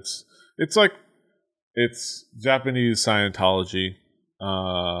and it's like it's Japanese Scientology.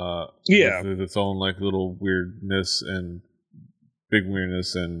 With its own like little weirdness and big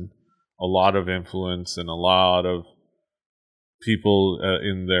weirdness and a lot of influence and a lot of people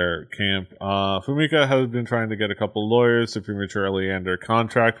in their camp. Fumika has been trying to get a couple lawyers to prematurely end her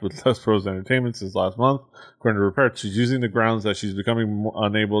contract with Les Pros Entertainment since last month. According to reports, she's using the grounds that she's becoming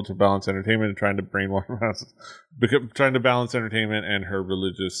unable to balance entertainment and trying to balance entertainment and her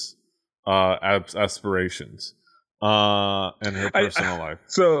religious aspirations and her personal life.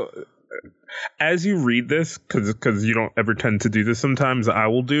 So, as you read this, because you don't ever tend to do this sometimes, I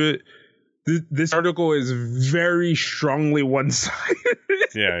will do it. This article is very strongly one-sided.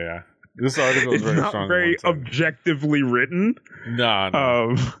 Yeah. This article is not very objectively written.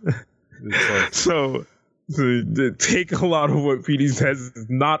 No. So take a lot of what PD says is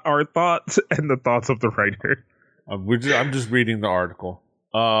not our thoughts and the thoughts of the writer. I'm just reading the article.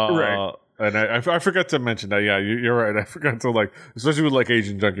 Right. And I forgot to mention that. Yeah, you're right. I forgot to especially with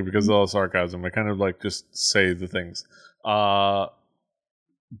Asian Junkie, because of all the sarcasm, I kind of just say the things. But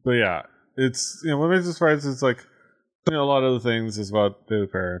yeah. It's what makes us surprised is a lot of the things is about the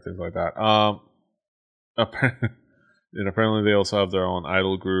pair and things like that. Apparently they also have their own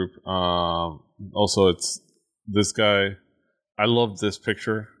idol group. Also, it's this guy. I love this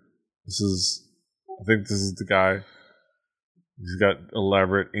picture. I think this is the guy. He's got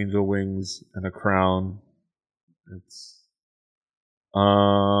elaborate angel wings and a crown. It's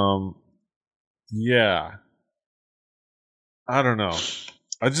yeah. I don't know.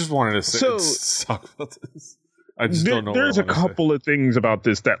 I just wanted to talk about this. I just don't know. There's a couple of things about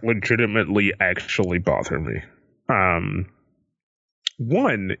this that legitimately actually bother me.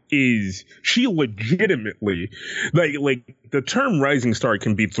 One is she legitimately, like the term rising star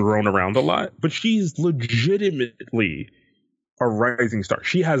can be thrown around a lot, but she's legitimately a rising star.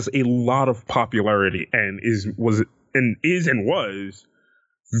 She has a lot of popularity and was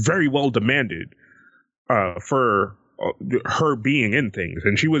very well demanded for her being in things,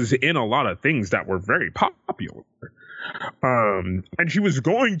 and she was in a lot of things that were very popular, and she was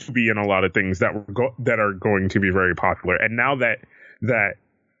going to be in a lot of things that are going to be very popular. And now that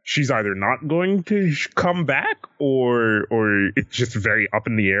she's either not going to come back or it's just very up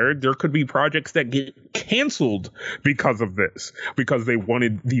in the air, there could be projects that get canceled because of this, because they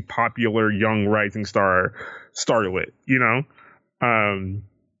wanted the popular young rising star starlet,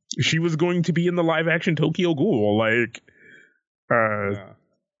 She was going to be in the live action Tokyo Ghoul, like,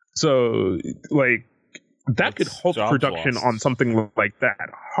 so like that could halt production on something like that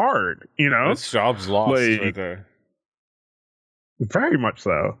hard, you know. That's jobs lost right there. Very much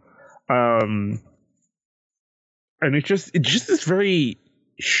so. And it's just this very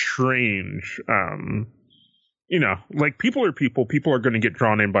strange, you know, like people are people are going to get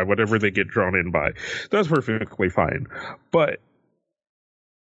drawn in by whatever they get drawn in by. That's perfectly fine. But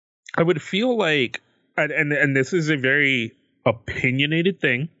I would feel like, and this is a very opinionated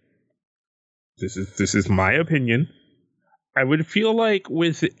thing. This is my opinion. I would feel like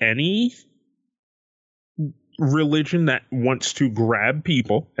with any religion that wants to grab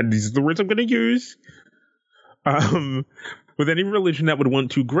people, and these are the words I'm going to use, with any religion that would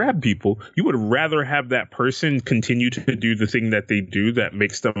want to grab people, you would rather have that person continue to do the thing that they do that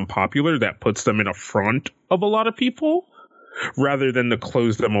makes them popular, that puts them in a front of a lot of people, rather than to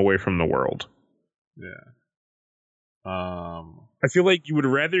close them away from the world. Yeah. I feel like you would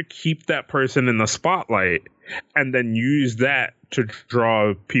rather keep that person in the spotlight and then use that to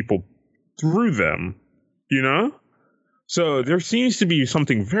draw people through them, you know? So there seems to be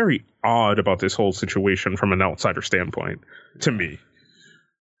something very odd about this whole situation from an outsider standpoint, to me.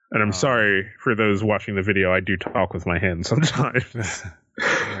 And I'm sorry for those watching the video. I do talk with my hands sometimes.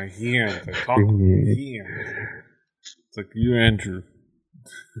 My hands. I talk with my hands. It's like you, Andrew.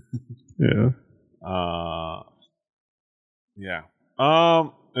 Yeah. Yeah.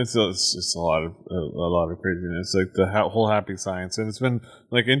 It's just a lot of craziness, like the whole happy science, and it's been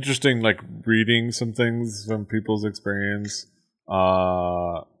like interesting, like reading some things from people's experience.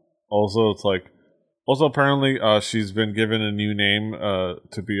 Also, it's like apparently she's been given a new name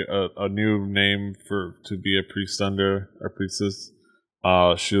to be a new name to be a priest under a priestess.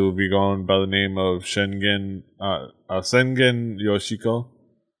 She'll be going by the name of Sengen Yoshiko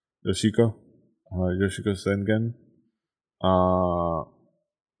Sengen.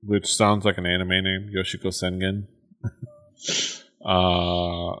 Which sounds like an anime name, Yoshiko Sengen.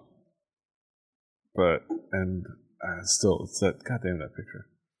 But still, it's that goddamn that picture.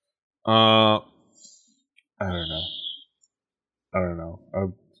 I don't know.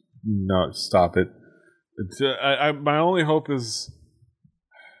 No, stop it. My only hope is,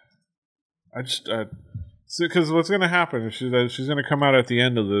 because what's going to happen is she's going to come out at the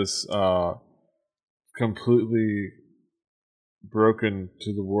end of this completely broken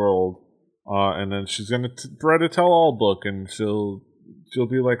to the world, and then she's gonna write a tell-all book, and she'll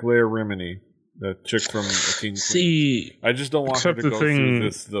be like Leia Remini, that chick from King Queen. I just don't want her to go through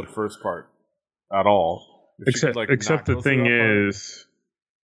the first part at all. Except the thing is,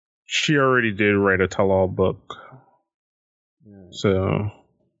 she already did write a tell-all book, so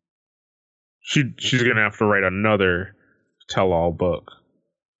she's gonna have to write another tell-all book.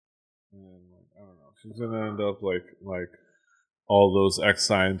 I don't know. She's gonna end up like all those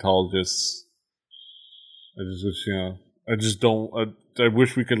ex-Scientologists. I just wish, I just don't. I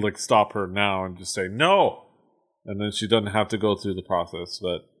wish we could like stop her now and just say no, and then she doesn't have to go through the process.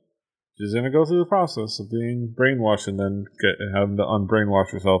 But she's gonna go through the process of being brainwashed, and then having to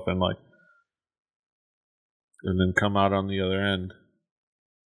unbrainwash herself, and then come out on the other end.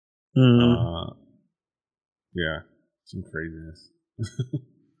 Yeah, some craziness.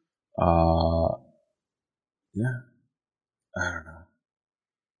 Yeah. I don't know.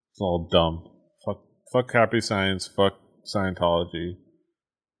 It's all dumb. Fuck happy science. Fuck Scientology.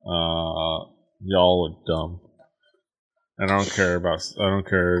 Y'all are dumb. And I don't care if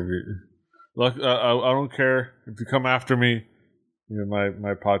you look. I don't care if you come after me. You know,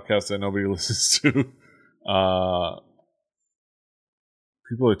 my podcast that nobody listens to.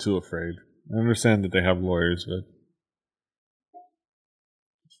 People are too afraid. I understand that they have lawyers, but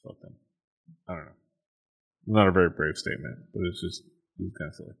just fuck them. I don't know. Not a very brave statement, but it's kind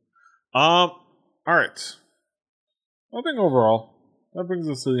of silly. All right. I think overall that brings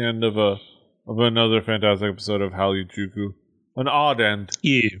us to the end of another fantastic episode of Hallyu-Juku. An odd end,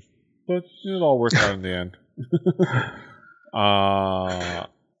 yeah, but it all worked out in the end.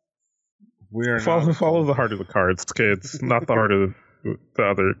 We are follow the heart of the cards, kids, not the heart of the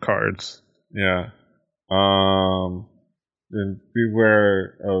other cards. Yeah. And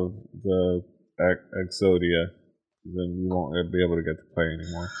beware of the Exodia, then you won't be able to get to play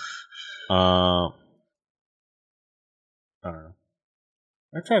anymore. I don't know.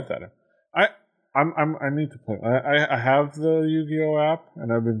 I tried that. I need to play. I have the Yu-Gi-Oh app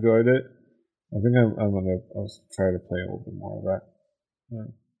and I've enjoyed it. I think I'll try to play a little bit more of that.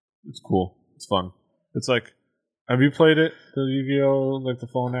 It's cool. It's fun. It's like, have you played it? The Yu-Gi-Oh, like the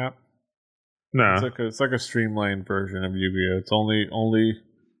phone app? No. It's like a streamlined version of Yu-Gi-Oh. It's only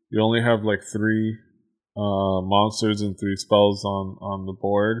you only have like 3 monsters and 3 spells on the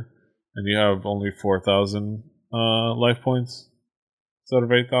board, and you have only 4,000 life points instead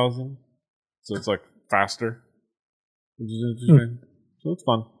of 8,000. So it's like faster, which is interesting. So it's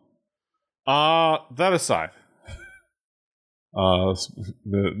fun. That aside, the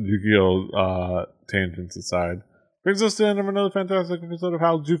Yu-Gi-Oh tangents aside, brings us to the end of another fantastic episode of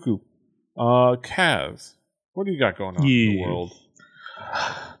Harajuku. Kaz, what do you got going on in the world?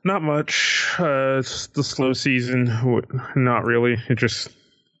 Not much. It's the slow season. Not really. It's just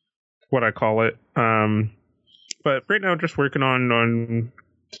what I call it. But right now, just working on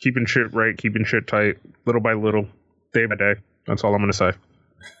keeping shit right, keeping shit tight, little by little, day by day. That's all I'm going to say.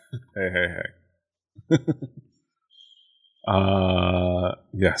 Hey.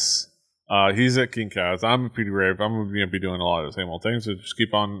 Yes. He's at King Kaz. I'm at PD Rave. I'm going to be doing a lot of the same old things. So just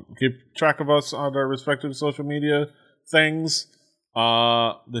keep track of us on our respective social media things.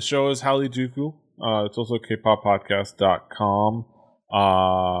 The show is Harajuku. It's also kpoppodcast.com.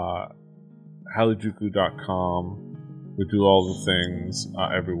 Harajuku.com. We do all the things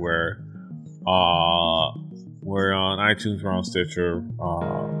everywhere. We're on iTunes, we're on Stitcher,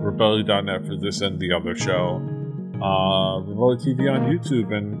 Rebelli.net for this and the other show. Rebelli TV on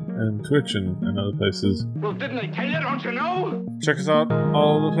YouTube and Twitch and other places. Well, didn't I tell you? Don't you know? Check us out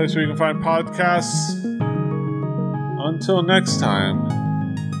all the places where you can find podcasts. Until next time,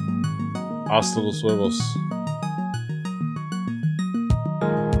 hasta los huevos.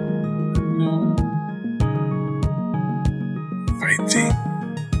 Fighting.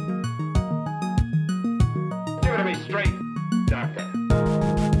 Give it to me straight, Doctor.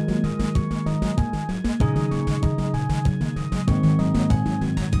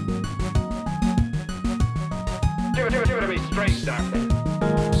 Give it to me straight, Doctor.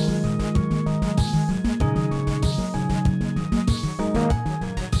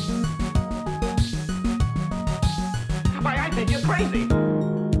 Why, I think you're crazy.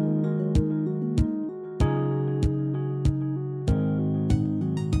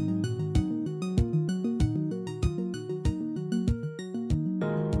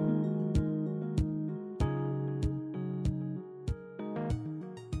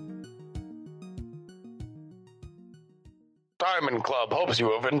 Diamond Club hopes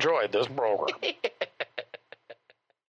you have enjoyed this program.